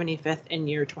then the 75th in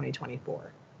year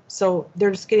 2024. So they're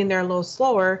just getting there a little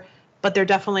slower, but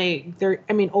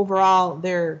overall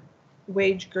their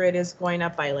wage grid is going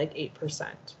up by like 8%.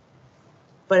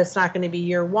 But it's not going to be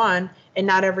year one, and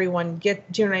not everyone do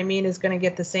you know what I mean, is going to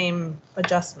get the same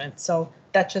adjustment. So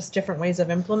that's just different ways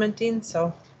of implementing.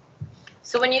 So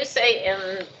when you say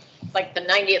in like the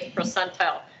 90th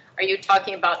percentile, are you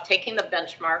talking about taking the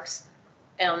benchmarks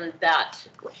and that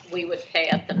we would pay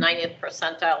at the 90th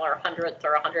percentile or 100th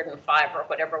or 105 or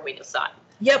whatever we decide?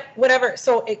 Yep, whatever.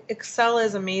 So Excel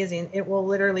is amazing. It will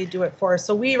literally do it for us.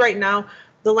 So we right now,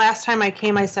 the last time I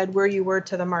came, I said where you were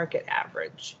to the market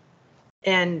average.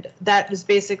 And that is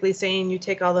basically saying you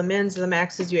take all the mins and the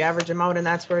maxes, you average them out, and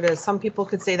that's where it is. Some people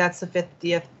could say that's the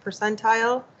 50th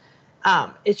percentile.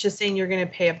 It's just saying you're going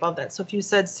to pay above that. So if you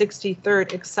said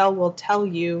 63rd, Excel will tell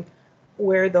you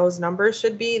where those numbers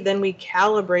should be. Then we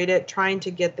calibrate it, trying to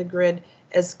get the grid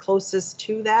as closest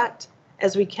to that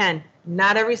as we can.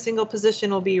 Not every single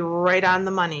position will be right on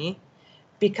the money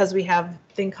because we have a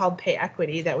thing called pay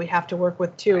equity that we have to work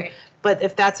with too. Right. But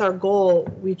if that's our goal,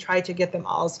 we try to get them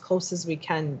all as close as we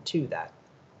can to that.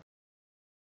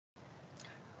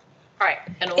 All right.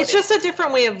 And It's just a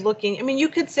different way of looking. I mean, you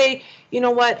could say, you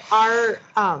know what, our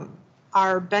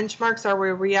benchmarks are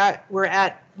where we're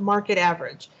at market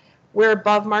average. We're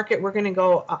above market, we're going to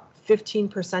go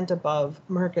 15% above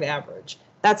market average.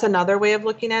 That's another way of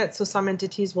looking at it. So some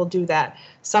entities will do that.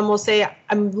 Some will say,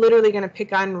 I'm literally going to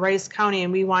pick on Rice County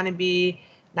and we want to be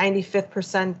 95th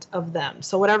percent of them.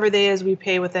 So whatever they is, we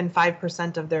pay within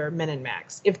 5% of their min and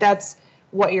max. If that's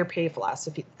what your pay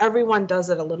philosophy, everyone does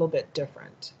it a little bit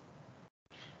different.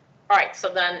 All right.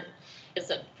 So then is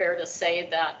it fair to say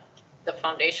that the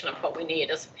foundation of what we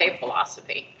need is a pay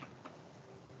philosophy?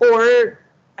 Or,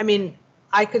 I mean,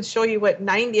 I could show you what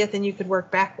 90th and you could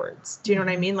work backwards. Do you know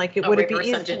what I mean? Like, would it be Reverse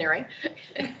easy? engineering?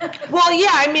 Well, yeah,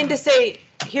 I mean to say,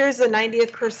 here's the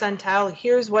 90th percentile,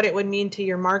 here's what it would mean to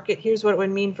your market, here's what it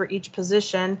would mean for each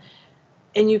position.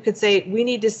 And you could say, we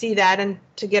need to see that and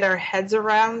to get our heads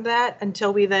around that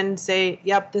until we then say,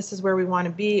 yep, this is where we want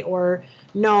to be, or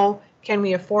no, can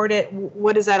we afford it?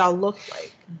 What does that all look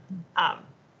like?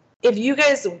 If you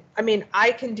guys, I mean,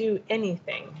 I can do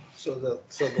anything. So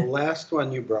the last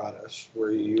one you brought us,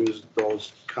 where you used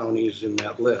those counties in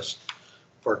that list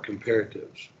for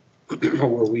comparatives,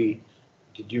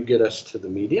 did you get us to the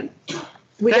median?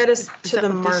 We got us Is to that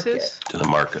the what this market. is? To the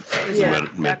market. Yeah.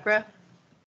 That graph?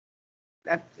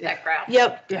 That, That graph.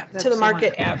 Yep, yeah. to the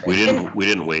market average. We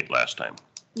didn't wait last time.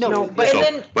 No, but So,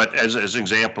 then, but as an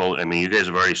example, I mean, you guys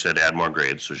have already said add more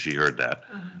grades, so she heard that.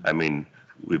 I mean,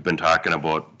 we've been talking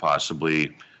about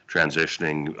possibly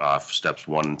transitioning off steps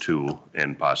 1 and 2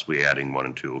 and possibly adding 1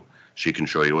 and 2. She can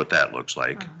show you what that looks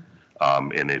like.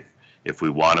 And if we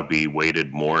want to be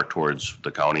weighted more towards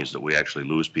the counties that we actually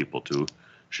lose people to,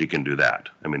 she can do that.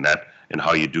 I mean, that, and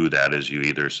how you do that is you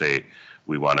either say,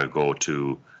 we want to go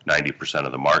to 90%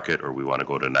 of the market, or we want to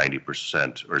go to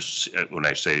 90%, or when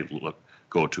I say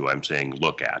go to, I'm saying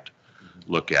look at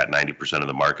 90% of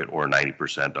the market or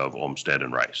 90% of Olmsted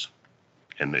and Rice.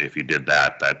 And if you did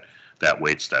that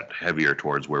weights that heavier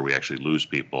towards where we actually lose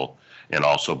people. And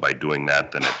also by doing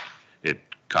that, then it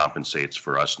compensates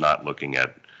for us not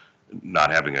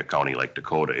having a county like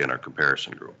Dakota in our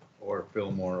comparison group. Or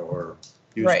Fillmore or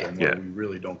Right. Houston, where Yeah. we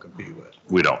really don't compete with.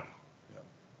 We don't.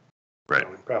 Right.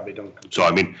 We probably don't. compete. So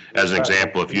I mean, as an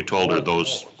example, if you told her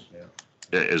those,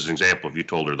 Yeah. as an example, if you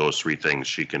told her those 3 things,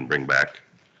 she can bring back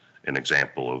an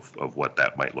example of what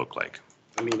that might look like.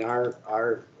 I mean,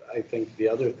 I think the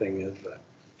other thing is that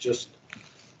just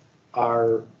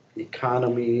our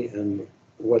economy and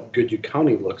what Goodhue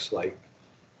County looks like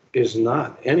is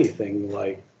not anything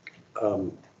like,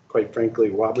 quite frankly,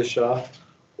 Wabasha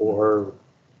or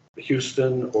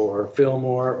Houston or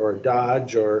Fillmore or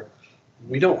Dodge, or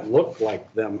we don't look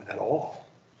like them at all.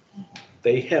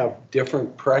 They have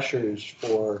different pressures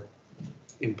for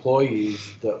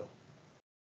employees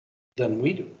than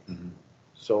we do. Mhm.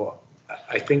 So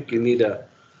I think we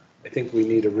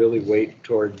need to really weight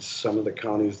towards some of the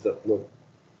counties that look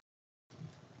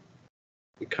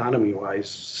economy-wise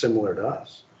similar to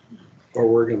us, or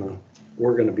we're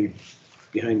gonna be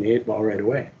behind the 8 ball right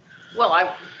away. Well,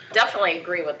 I definitely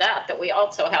agree with that we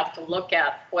also have to look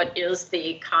at what is the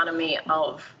economy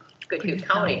of Goodhue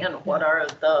County and what are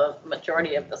the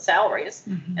majority of the salaries.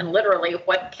 And literally,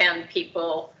 what can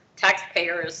people,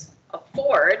 taxpayers,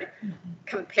 afford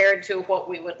compared to what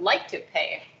we would like to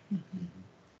pay?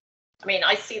 I mean,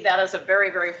 I see that as a very,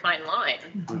 very fine line.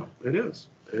 No, it is.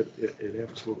 It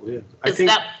absolutely is. Is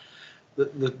that,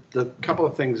 The couple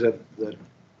of things that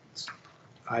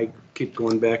I keep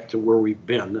going back to where we've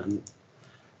been,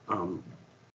 and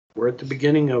we're at the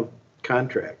beginning of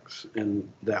contracts,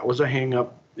 and that was a hang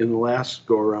up in the last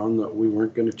go around, that we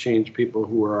weren't going to change people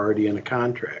who were already in a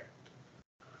contract.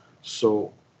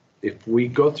 So if we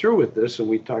go through with this and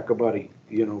we talk about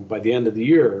by the end of the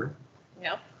year,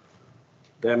 yeah,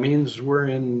 that means we're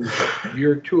in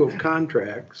year 2 of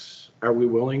contracts. Are we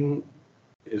willing,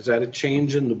 Is that a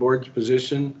change in the board's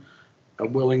position, a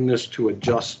willingness to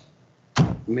adjust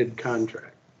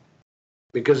mid-contract?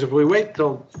 Because if we wait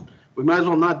till, we might as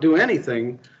well not do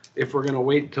anything if we're gonna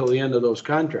wait till the end of those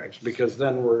contracts, because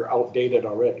then we're outdated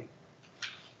already.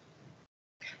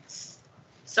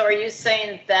 So are you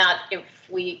saying that if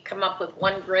we come up with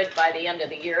one grid by the end of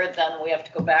the year, then we have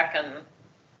to go back and,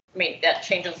 I mean, that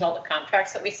changes all the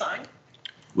contracts that we sign?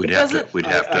 We'd It have to, doesn't- we'd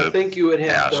have I to, think you would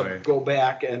have ask. to go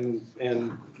back and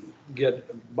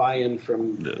get buy-in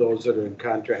from Yeah. those that are in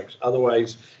contracts.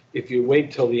 Otherwise, if you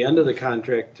wait till the end of the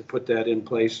contract to put that in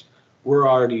place, we're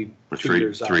already We're 2 three-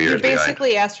 years out. 3 You years behind.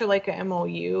 basically asked for like a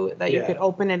MOU that you Yeah. could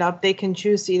open it up. They can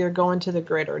choose to either go into the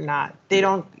grid or not. They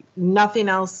don't, nothing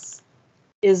else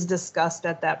is discussed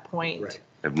at that point. Right.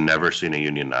 I've never seen a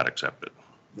union not accept it.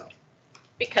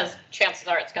 Because chances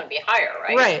are it's going to be higher,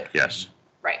 right? Right. Yes.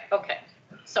 Right, okay.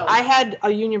 So, I had a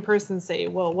union person say,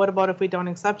 well, what about if we don't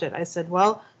accept it? I said,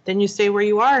 well, then you stay where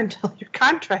you are until your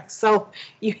contract. So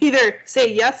you either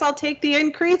say, yes, I'll take the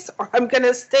increase, or I'm going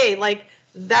to stay. Like,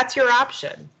 that's your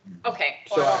option. okay,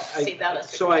 So well, I- see that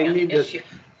as a so I grand need to- issue.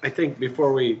 I think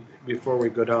before we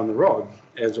go down the road,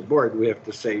 as a board, we have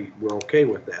to say we're okay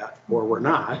with that, or we're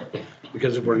not.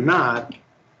 Because if we're not,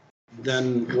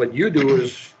 then what you do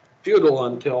is futile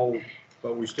until,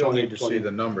 But we still need to see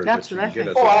the numbers. That's that what I you get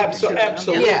think. us oh, all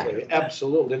absolutely, together.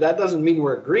 absolutely. That doesn't mean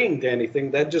we're agreeing to anything.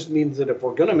 That just means that if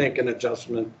we're gonna make an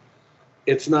adjustment,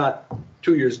 it's not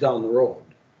 2 years down the road.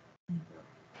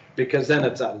 Because then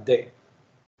it's out of date.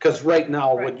 Because right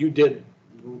now, what you did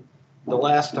the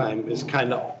last time is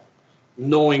kind of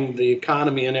knowing the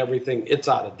economy and everything, it's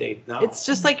out of date now. It's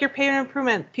just like your payment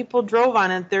improvement. People drove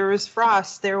on it. There was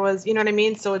frost. There was, you know what I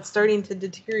mean? So it's starting to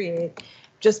deteriorate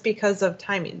just because of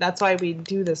timing. That's why we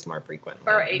do this more frequently.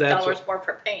 Or $8 That's more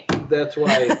per paint. That's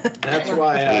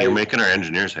why You're making our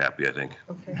engineers happy, I think.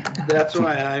 Okay. that's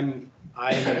why I'm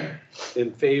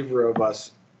in favor of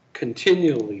us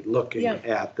continually looking Yep.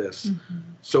 at this.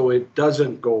 So it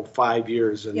doesn't go 5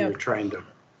 years and Yep. you're trying to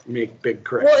make big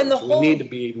Well, and the corrections. We whole- need to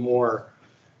be more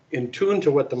in tune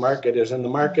to what the market is. And the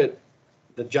market,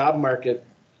 the job market,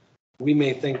 we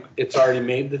may think it's already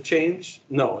made the change.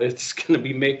 No, it's going to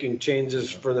be making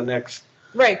changes for the next,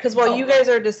 Right, because while you guys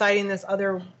are deciding this,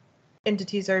 other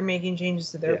entities are making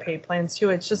changes to their Yeah. pay plans too.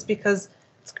 It's just because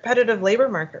it's a competitive labor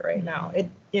market right now. It,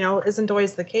 isn't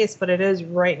always the case, but it is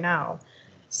right now.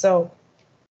 So,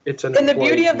 it's an and the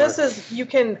beauty of employee's this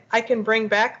market. is I can bring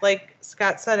back, like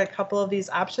Scott said, a couple of these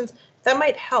options. That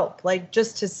might help, like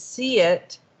just to see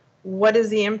it, what is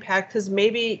the impact? Because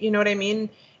maybe, you know what I mean?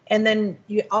 And then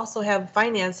you also have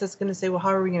finance that's going to say, well, how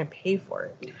are we going to pay for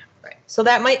it? Right. So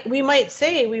we might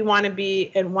say we want to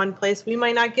be in one place. We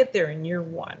might not get there in year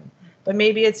 1, but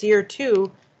maybe it's year 2.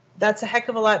 That's a heck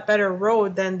of a lot better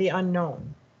road than the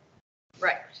unknown.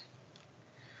 Right.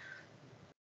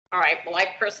 All right, well, I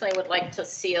personally would like to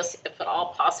see us, if at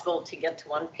all possible, to get to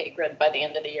one pay grid by the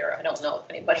end of the year. I don't know if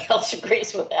anybody else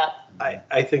agrees with that.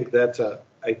 I think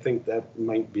I think that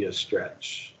might be a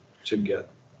stretch to get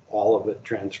all of it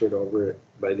transferred over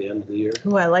by the end of the year.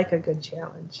 Ooh, I like a good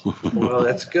challenge. Well,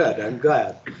 that's good. I'm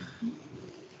glad.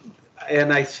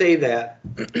 And I say that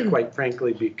quite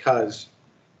frankly because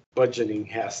budgeting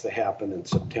has to happen in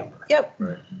September. Yep.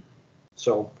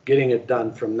 So getting it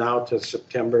done from now to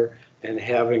September and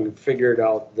having figured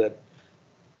out that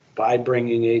by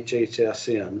bringing HHS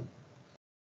in,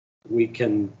 we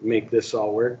can make this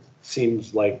all work,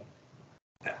 seems like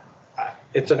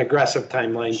it's an aggressive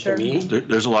timeline Sure. to me.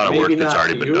 There's a lot of work Maybe that's not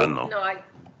already to been you. done, though. No,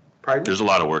 Pardon? There's a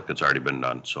lot of work that's already been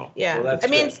done, so. Yeah, Well, that's I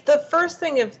mean, good. the first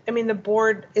thing the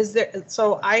board is there,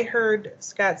 so I heard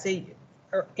Scott say,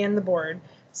 or in the board,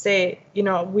 say,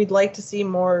 we'd like to see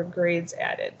more grades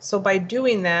added. So by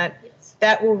doing that,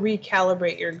 that will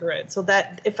recalibrate your grid. So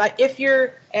that if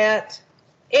you're at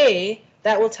A,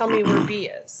 that will tell me where B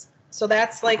is. So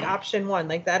that's like option 1,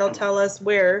 like that'll tell us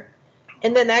where,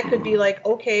 and then that could be like,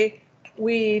 okay,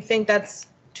 we think that's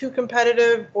too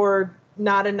competitive or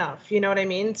not enough, you know what I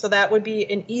mean? So that would be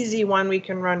an easy one we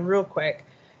can run real quick.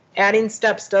 Adding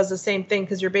steps does the same thing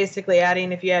because you're basically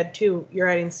adding, if you add 2, you're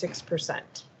adding 6%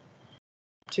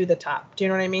 to the top. Do you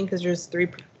know what I mean? Because there's 3.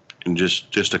 And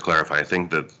just to clarify, I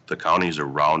think that the counties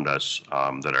around us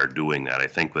that are doing that, I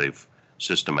think they've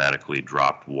systematically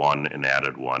dropped one and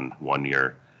added one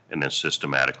year, and then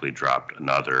systematically dropped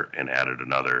another and added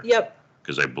another. Yep.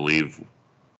 Because I believe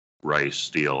Rice,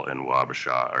 Steele, and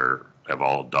Wabasha have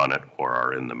all done it or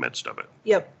are in the midst of it.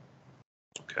 Yep.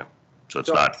 Okay, so it's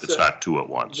So- not 2 at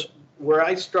once. Where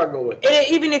I struggle with And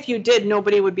even if you did,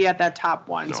 nobody would be at that top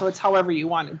one. No. So it's however you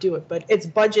want to do it. But it's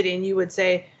budgeting. You would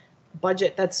say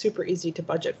budget. That's super easy to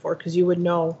budget for because you would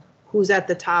know who's at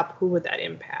the top, who would that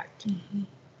impact?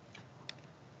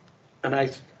 And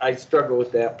I struggle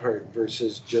with that part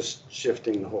versus just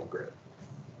shifting the whole grid.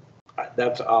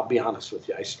 I'll be honest with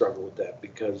you, I struggle with that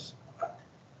because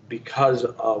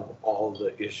of all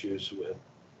the issues with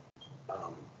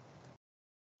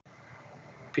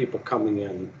people coming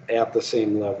in at the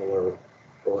same level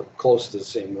or close to the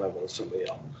same level as somebody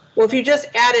else. Well, if you just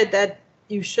added that,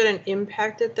 you shouldn't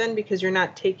impact it then because you're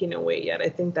not taking away yet. I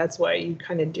think that's why you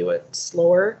kind of do it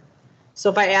slower. So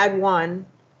if I add one,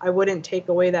 I wouldn't take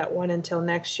away that one until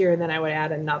next year, and then I would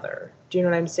add another. Do you know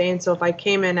what I'm saying? So if I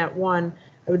came in at one,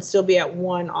 I would still be at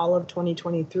one all of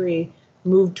 2023,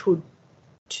 move to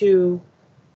two,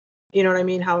 you know what I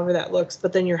mean? However that looks,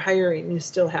 but then you're hiring, you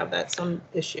still have that some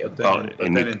issue. But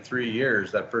then in 3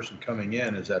 years, that person coming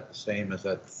in is that the same as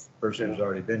that person who's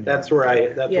already been here? That's where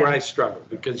I struggle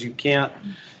because you can't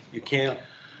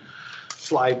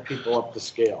slide people up the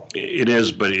scale. It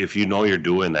is, but if you know you're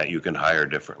doing that, you can hire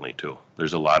differently too.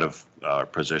 There's a lot of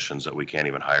positions that we can't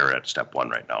even hire at step one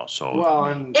right now, so. Well,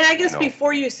 And I guess No.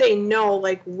 before you say no,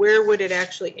 like where would it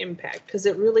actually impact? Because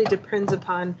it really depends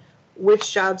upon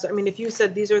which jobs. I mean, if you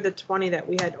said these are the 20 that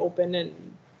we had open in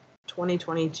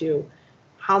 2022,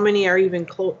 how many are even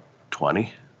close?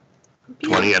 20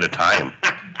 at a time.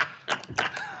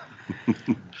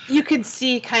 You could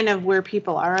see kind of where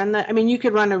people are on the, I mean, you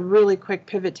could run a really quick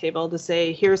pivot table to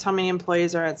say, here's how many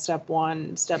employees are at step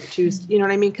one, step two, you know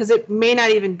what I mean? Because it may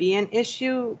not even be an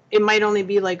issue. It might only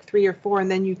be like 3 or 4,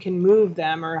 and then you can move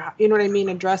them or, you know what I mean,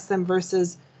 address them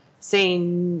versus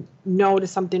saying no to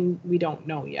something we don't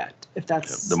know yet, if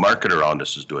that's. The market around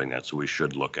us is doing that, so we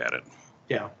should look at it.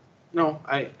 yeah, no,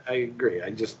 I agree.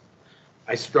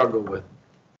 I struggle with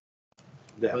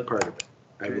that But- part of it,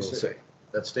 I will Teresa, say.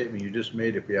 That statement you just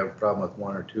made, if we have a problem with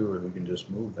 1 or 2, we can just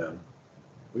move them.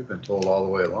 We've been told all the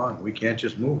way along, we can't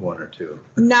just move 1 or 2.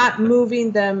 Not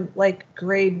moving them like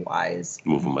grade wise,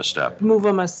 Move them a step, move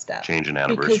them a step. change an Because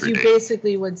anniversary you date.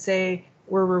 basically would say,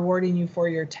 we're rewarding you for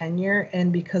your tenure,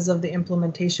 and because of the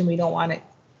implementation, we don't want to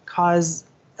cause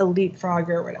a leapfrog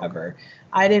or whatever.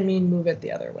 I didn't mean move it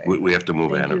the other way. We have to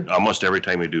move Thank in. you. Almost every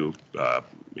time you do,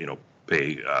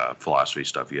 pay philosophy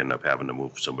stuff, you end up having to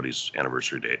move somebody's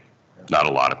anniversary date. Not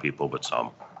a lot of people, but some.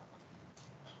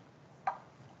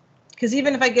 Because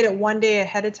even if I get it one day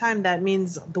ahead of time, that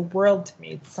means the world to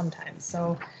me sometimes.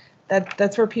 So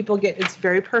that's where people get, it's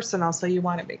very personal, so you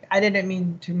want it big. I didn't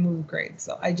mean to move grades,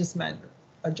 so I just meant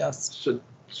adjust. So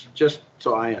just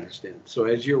so I understand, so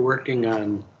as you're working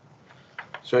on,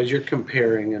 so as you're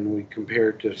comparing and we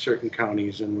compare to certain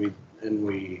counties and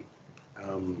we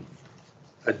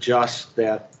adjust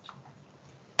that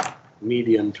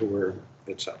median to where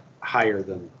it's higher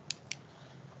than,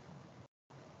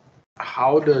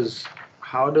 how does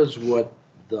what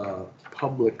the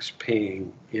public's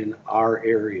paying in our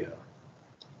area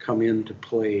come into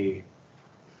play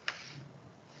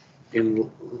in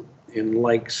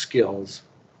like skills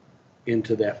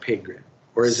into that pay grid?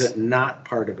 Or is it not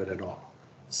part of it at all?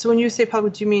 So when you say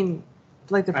public, do you mean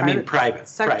like the I mean, private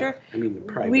sector? private. I mean, the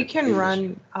private. We can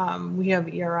industry. run, we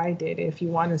have ERI data if you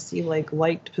want to see like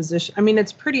liked position. I mean,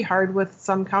 it's pretty hard with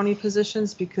some county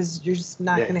positions because you're just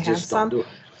not Yeah, going to have just don't some. do it.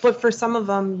 But for some of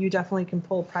them, you definitely can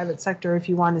pull private sector if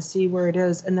you want to see where it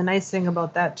is. And the nice thing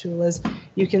about that tool is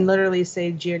you can literally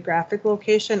say geographic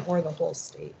location or the whole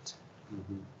state.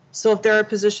 Mhm. So if there are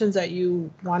positions that you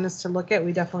want us to look at,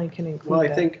 we definitely can include Well, I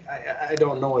that. think, I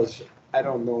don't know as,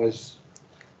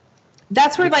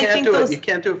 That's where you I can't think do it, those. you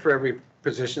can't do it for every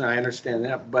position, I understand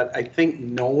that, but I think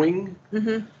knowing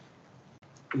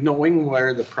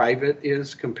where the private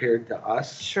is compared to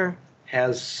us Sure.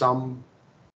 has some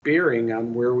bearing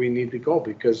on where we need to go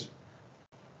because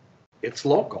it's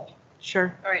local.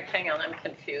 Sure. All right, hang on, I'm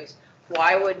confused.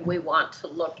 Why would we want to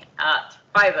look at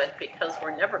private? Because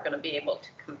we're never going to be able to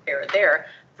compare there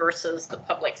versus the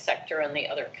public sector and the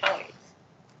other counties.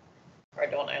 Or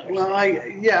don't I understand? Well,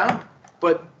 yeah,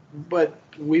 but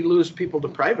we lose people to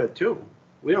private too.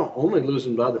 We don't only lose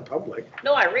them to other public.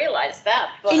 No, I realize that,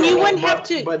 but. And you But- wouldn't have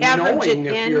to but average it knowing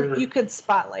if in, you're- you could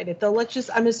spotlight it. Though, I'm just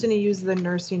going to use the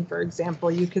nursing, for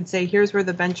example. You could say, here's where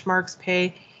the benchmarks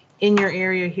pay in your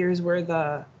area. Here's where the,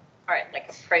 All right,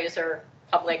 like appraiser,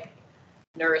 public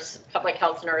nurse, public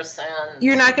health nurse, and.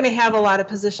 you're not going to have a lot of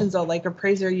positions though, like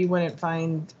appraiser, you wouldn't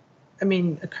find, I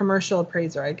mean, a commercial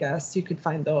appraiser, I guess, you could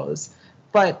find those.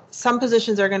 But some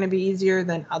positions are going to be easier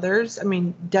than others. I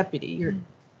mean, deputy,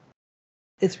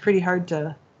 it's pretty hard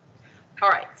to. All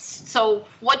right, so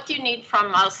what do you need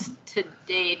from us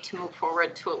today to move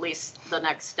forward to at least the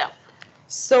next step?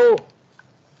 So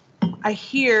I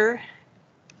hear,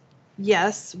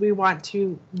 yes, we want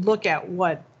to look at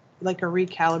what like a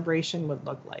recalibration would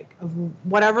look like of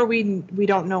whatever we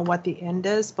don't know what the end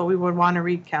is, but we would want to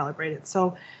recalibrate it.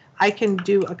 So I can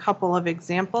do a couple of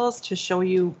examples to show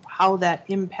you how that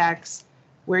impacts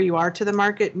where you are to the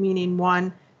market, meaning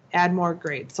one, add more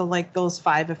grades. So like those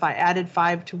 5, if I added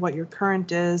 5 to what your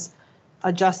current is,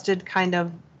 adjusted kind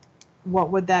of what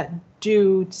would that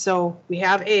do? So we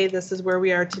have A, this is where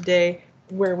we are today.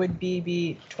 Where would B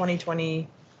be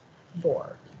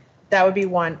 2024? That would be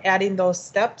one. Adding those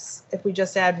steps, if we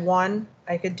just add 1,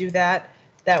 I could do that.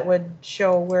 That would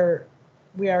show where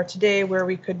we are today, where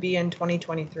we could be in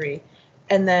 2023.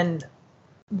 And then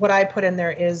what I put in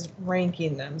there is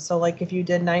ranking them. So like if you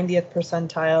did 90th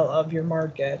percentile of your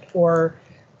market or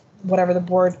whatever the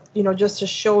board, just to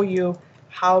show you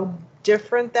how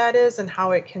different that is and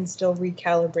how it can still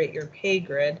recalibrate your pay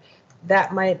grid,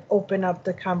 that might open up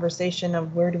the conversation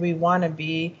of where do we want to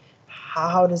be,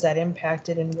 how does that impact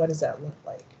it, and what does that look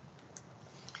like?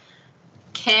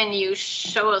 Can you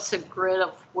show us a grid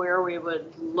of where we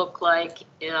would look like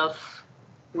if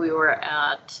we were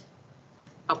at,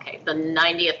 okay, the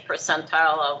 90th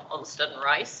percentile of Olmsted and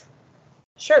Rice?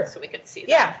 Sure. So we could see that.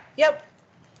 Yeah, yep.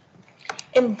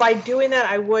 And by doing that,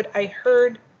 I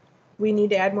heard we need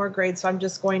to add more grades, so I'm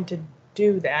just going to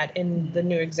do that in the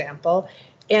new example.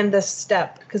 And the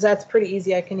step, because that's pretty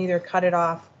easy. I can either cut it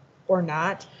off or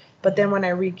not. But then when I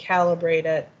recalibrate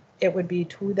it, it would be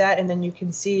to that. And then you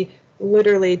can see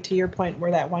literally to your point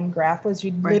where that one graph was,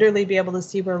 you'd literally be able to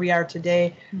see where we are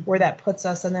today, where that puts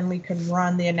us. And then we can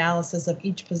run the analysis of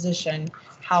each position,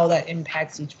 how that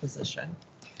impacts each position.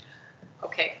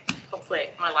 Okay, hopefully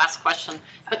my last question.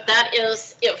 But that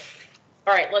is if,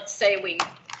 all right, let's say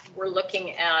we're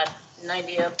looking at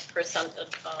 90th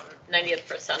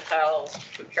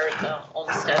percentile compared to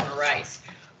Olmsted and Rice.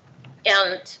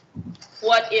 And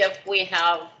what if we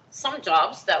have some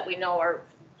jobs that we know are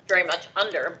very much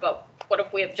under, but what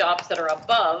if we have jobs that are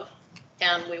above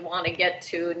and we want to get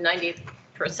to 90th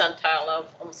percentile of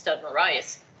Olmsted and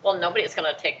Rice? Well, nobody's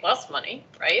going to take less money,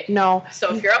 right? No.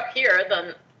 So if you're up here,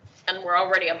 then, and we're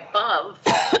already above,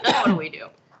 then what do we do?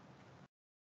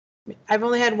 I've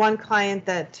only had one client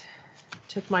that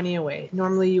took money away.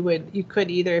 Normally you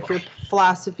could either, if your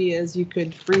philosophy is you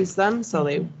could freeze them so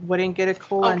they wouldn't get a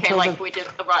COLA Okay, until like we did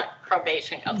the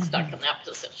probation got stuck in that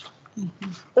position.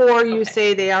 or you okay.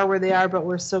 say they are where they are, but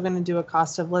we're still going to do a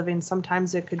cost of living.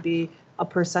 Sometimes it could be a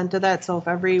 % of that. So if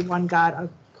everyone got a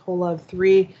COLA of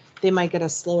 3, they might get a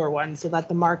slower one so that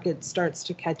the market starts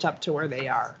to catch up to where they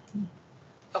are.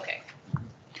 Okay.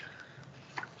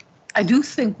 I do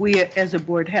think we, as a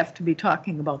board, have to be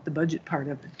talking about the budget part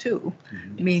of it too.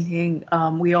 Meaning,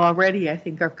 we already, I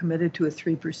think, are committed to a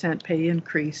 3% pay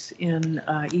increase in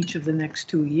each of the next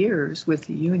 2 years with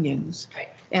the unions. Right.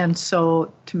 And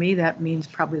so, to me, that means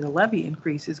probably the levy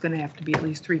increase is going to have to be at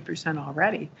least 3%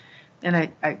 already. And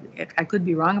I could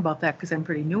be wrong about that because I'm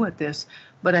pretty new at this,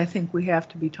 but I think we have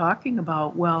to be talking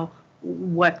about, well,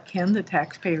 what can the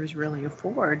taxpayers really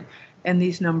afford? And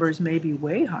these numbers may be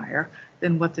way higher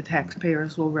than what the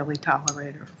taxpayers will really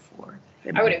tolerate or afford.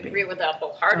 I would agree with that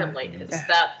wholeheartedly. It's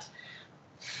that,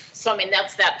 so I mean,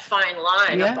 that's that fine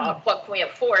line about what can we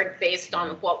afford based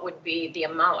on what would be the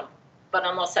amount. But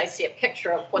unless I see a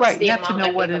picture of what's the amount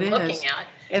that we've been looking at.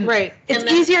 And right. It's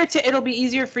easier to, it'll be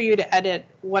easier for you to edit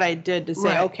what I did to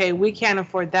say, okay, we can't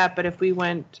afford that, but if we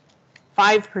went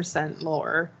 5%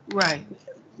 lower. Right.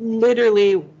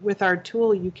 Literally with our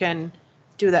tool, you can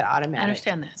do that automatically. I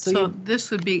understand that. So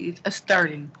this would be a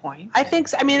starting point. I think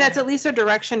so. I mean, that's at least a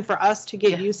direction for us to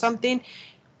get you something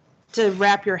to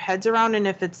wrap your heads around. And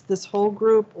if it's this whole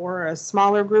group or a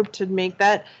smaller group to make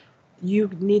that, you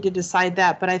need to decide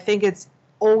that. But I think it's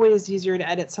always easier to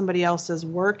edit somebody else's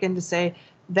work and to say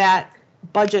that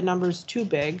budget number is too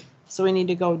big, so we need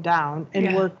to go down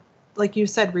and work, like you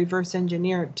said, reverse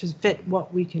engineer to fit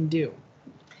what we can do.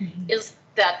 Is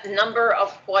that number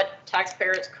of what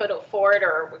taxpayers could afford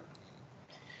or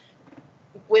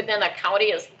within a county,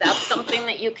 is that something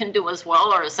that you can do as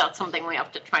well, or is that something we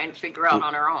have to try and figure out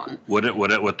on our own?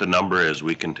 What the number is,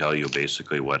 we can tell you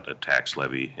basically what the tax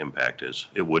levy impact is.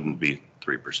 It wouldn't be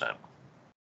 3%.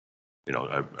 You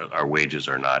know, our wages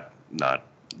are not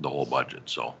the whole budget,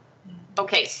 so.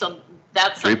 Okay, so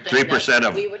that's something 3%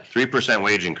 that we would. 3%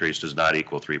 wage increase does not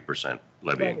equal 3%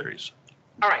 levy increase.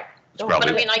 All right. It's probably,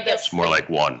 but I mean, I guess it's more like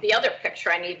 1. The other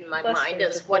picture I need in my mind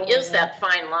is what is that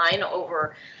fine line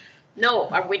over,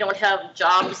 no, we don't have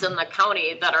jobs in the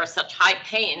county that are such high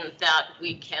paying that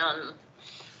we can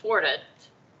afford it.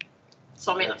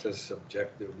 So I mean. That's a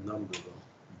subjective number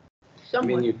though. I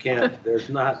mean, you can't, it's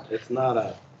not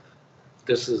a,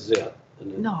 this is it.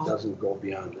 and it No. doesn't go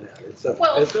beyond that.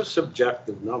 Well- It's a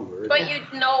subjective number. But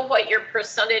you'd know what your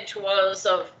percentage was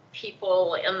of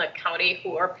people in the county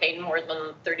who are paying more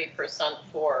than 30%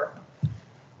 for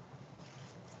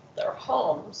their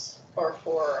homes or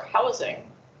for housing.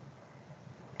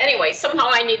 Anyway, somehow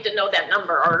I need to know that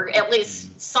number, or at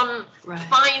least Right.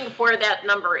 find where that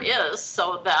number is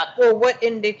so that, Well, what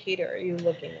indicator are you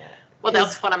looking at? well,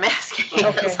 that's what I'm asking,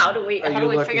 Okay. is how do we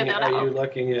figure that Are you out?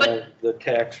 looking But- at the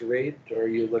tax rate, or are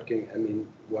you looking, I mean,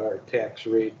 what our tax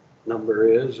rate number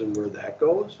is and where that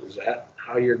goes? Is that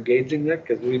how you're gauging it?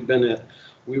 Because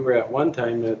we were at one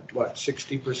time at, what,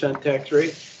 60% tax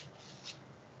rate?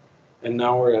 And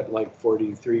now we're at like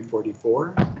 43,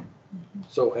 44?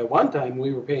 So at one time,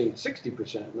 we were paying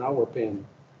 60%, now we're paying,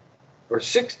 or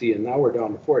 60, and now we're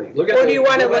down to 40. Look at Or do the- you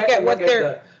wanna go look back at and what look they're-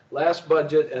 the Last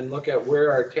budget and look at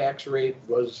where our tax rate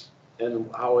was and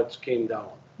how it's came down.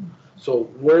 So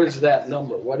where's that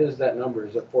number? What is that number?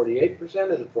 Is it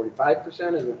 48%? Is it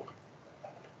 45%? Is it?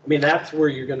 I mean, that's where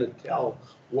you're gonna tell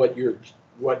what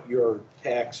your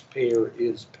taxpayer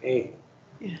is paying.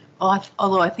 Yeah.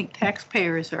 Although I think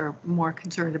taxpayers are more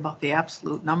concerned about the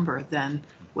absolute number than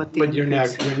what the But you're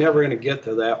increase. never gonna get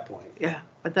to that point. Yeah,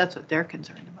 but that's what they're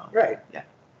concerned about. Right. Yeah.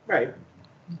 Right.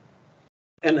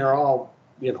 And they're all,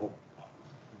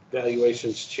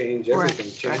 valuations change, everything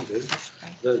Right, right. changes.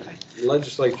 Right, The right.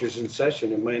 legislature's in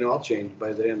session, it might all change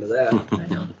by the end of that. I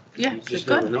know. Yeah, You it's just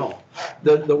never good. know.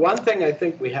 The one thing I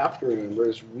think we have to remember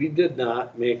is we did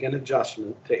not make an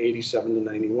adjustment to 87 to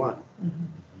 91. Mhm.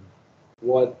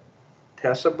 What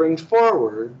Tessa brings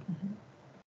forward Mhm.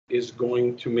 is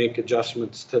going to make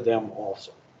adjustments to them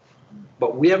also.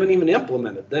 But we haven't even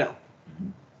implemented them.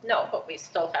 No, but we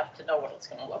still have to know what it's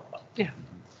gonna look like.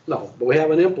 No, but we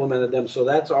haven't implemented them, so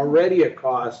that's already a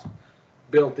cost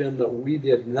built in that we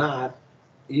did not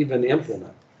even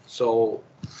implement. So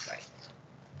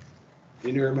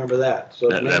you need to remember that.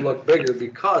 So it may That- look bigger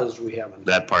because we haven't.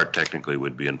 That part technically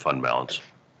would be in fund balance.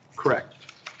 Correct.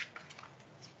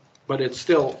 But it's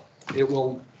still, it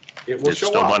will It's show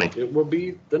still up. money. It will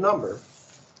be the number.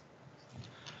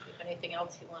 Anything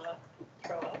else you wanna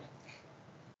throw out?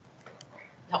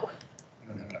 No, I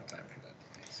don't have enough time for that.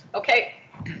 Thanks. okay.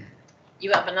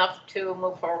 You have enough to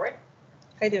move forward?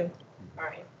 I do. All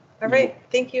right. All right,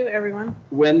 thank you, everyone.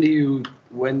 When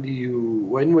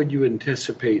would you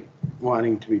anticipate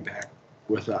wanting to be back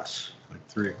with us? Like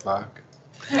 3:00.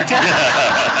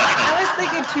 I was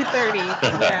thinking 2:30.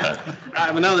 Yeah. I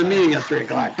have another meeting at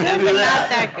 3:00. Not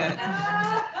that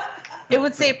good. It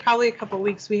would say probably a couple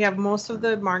weeks. We have most of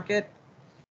the market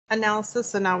analysis,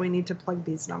 so now we need to plug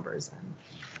these numbers in.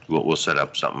 We'll set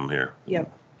up something here,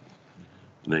 Yep.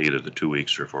 either the 2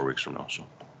 weeks or 4 weeks from now, so.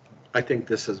 I think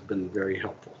this has been very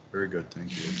helpful. Very good,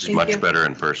 thank you. It's Thank much you. better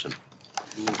in person.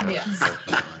 Yes.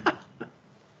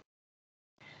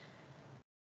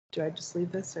 Do I just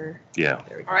leave this or? Yeah,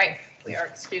 There we go. All right, we are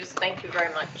excused. Thank you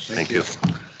very much. thank you.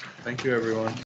 Thank you, everyone.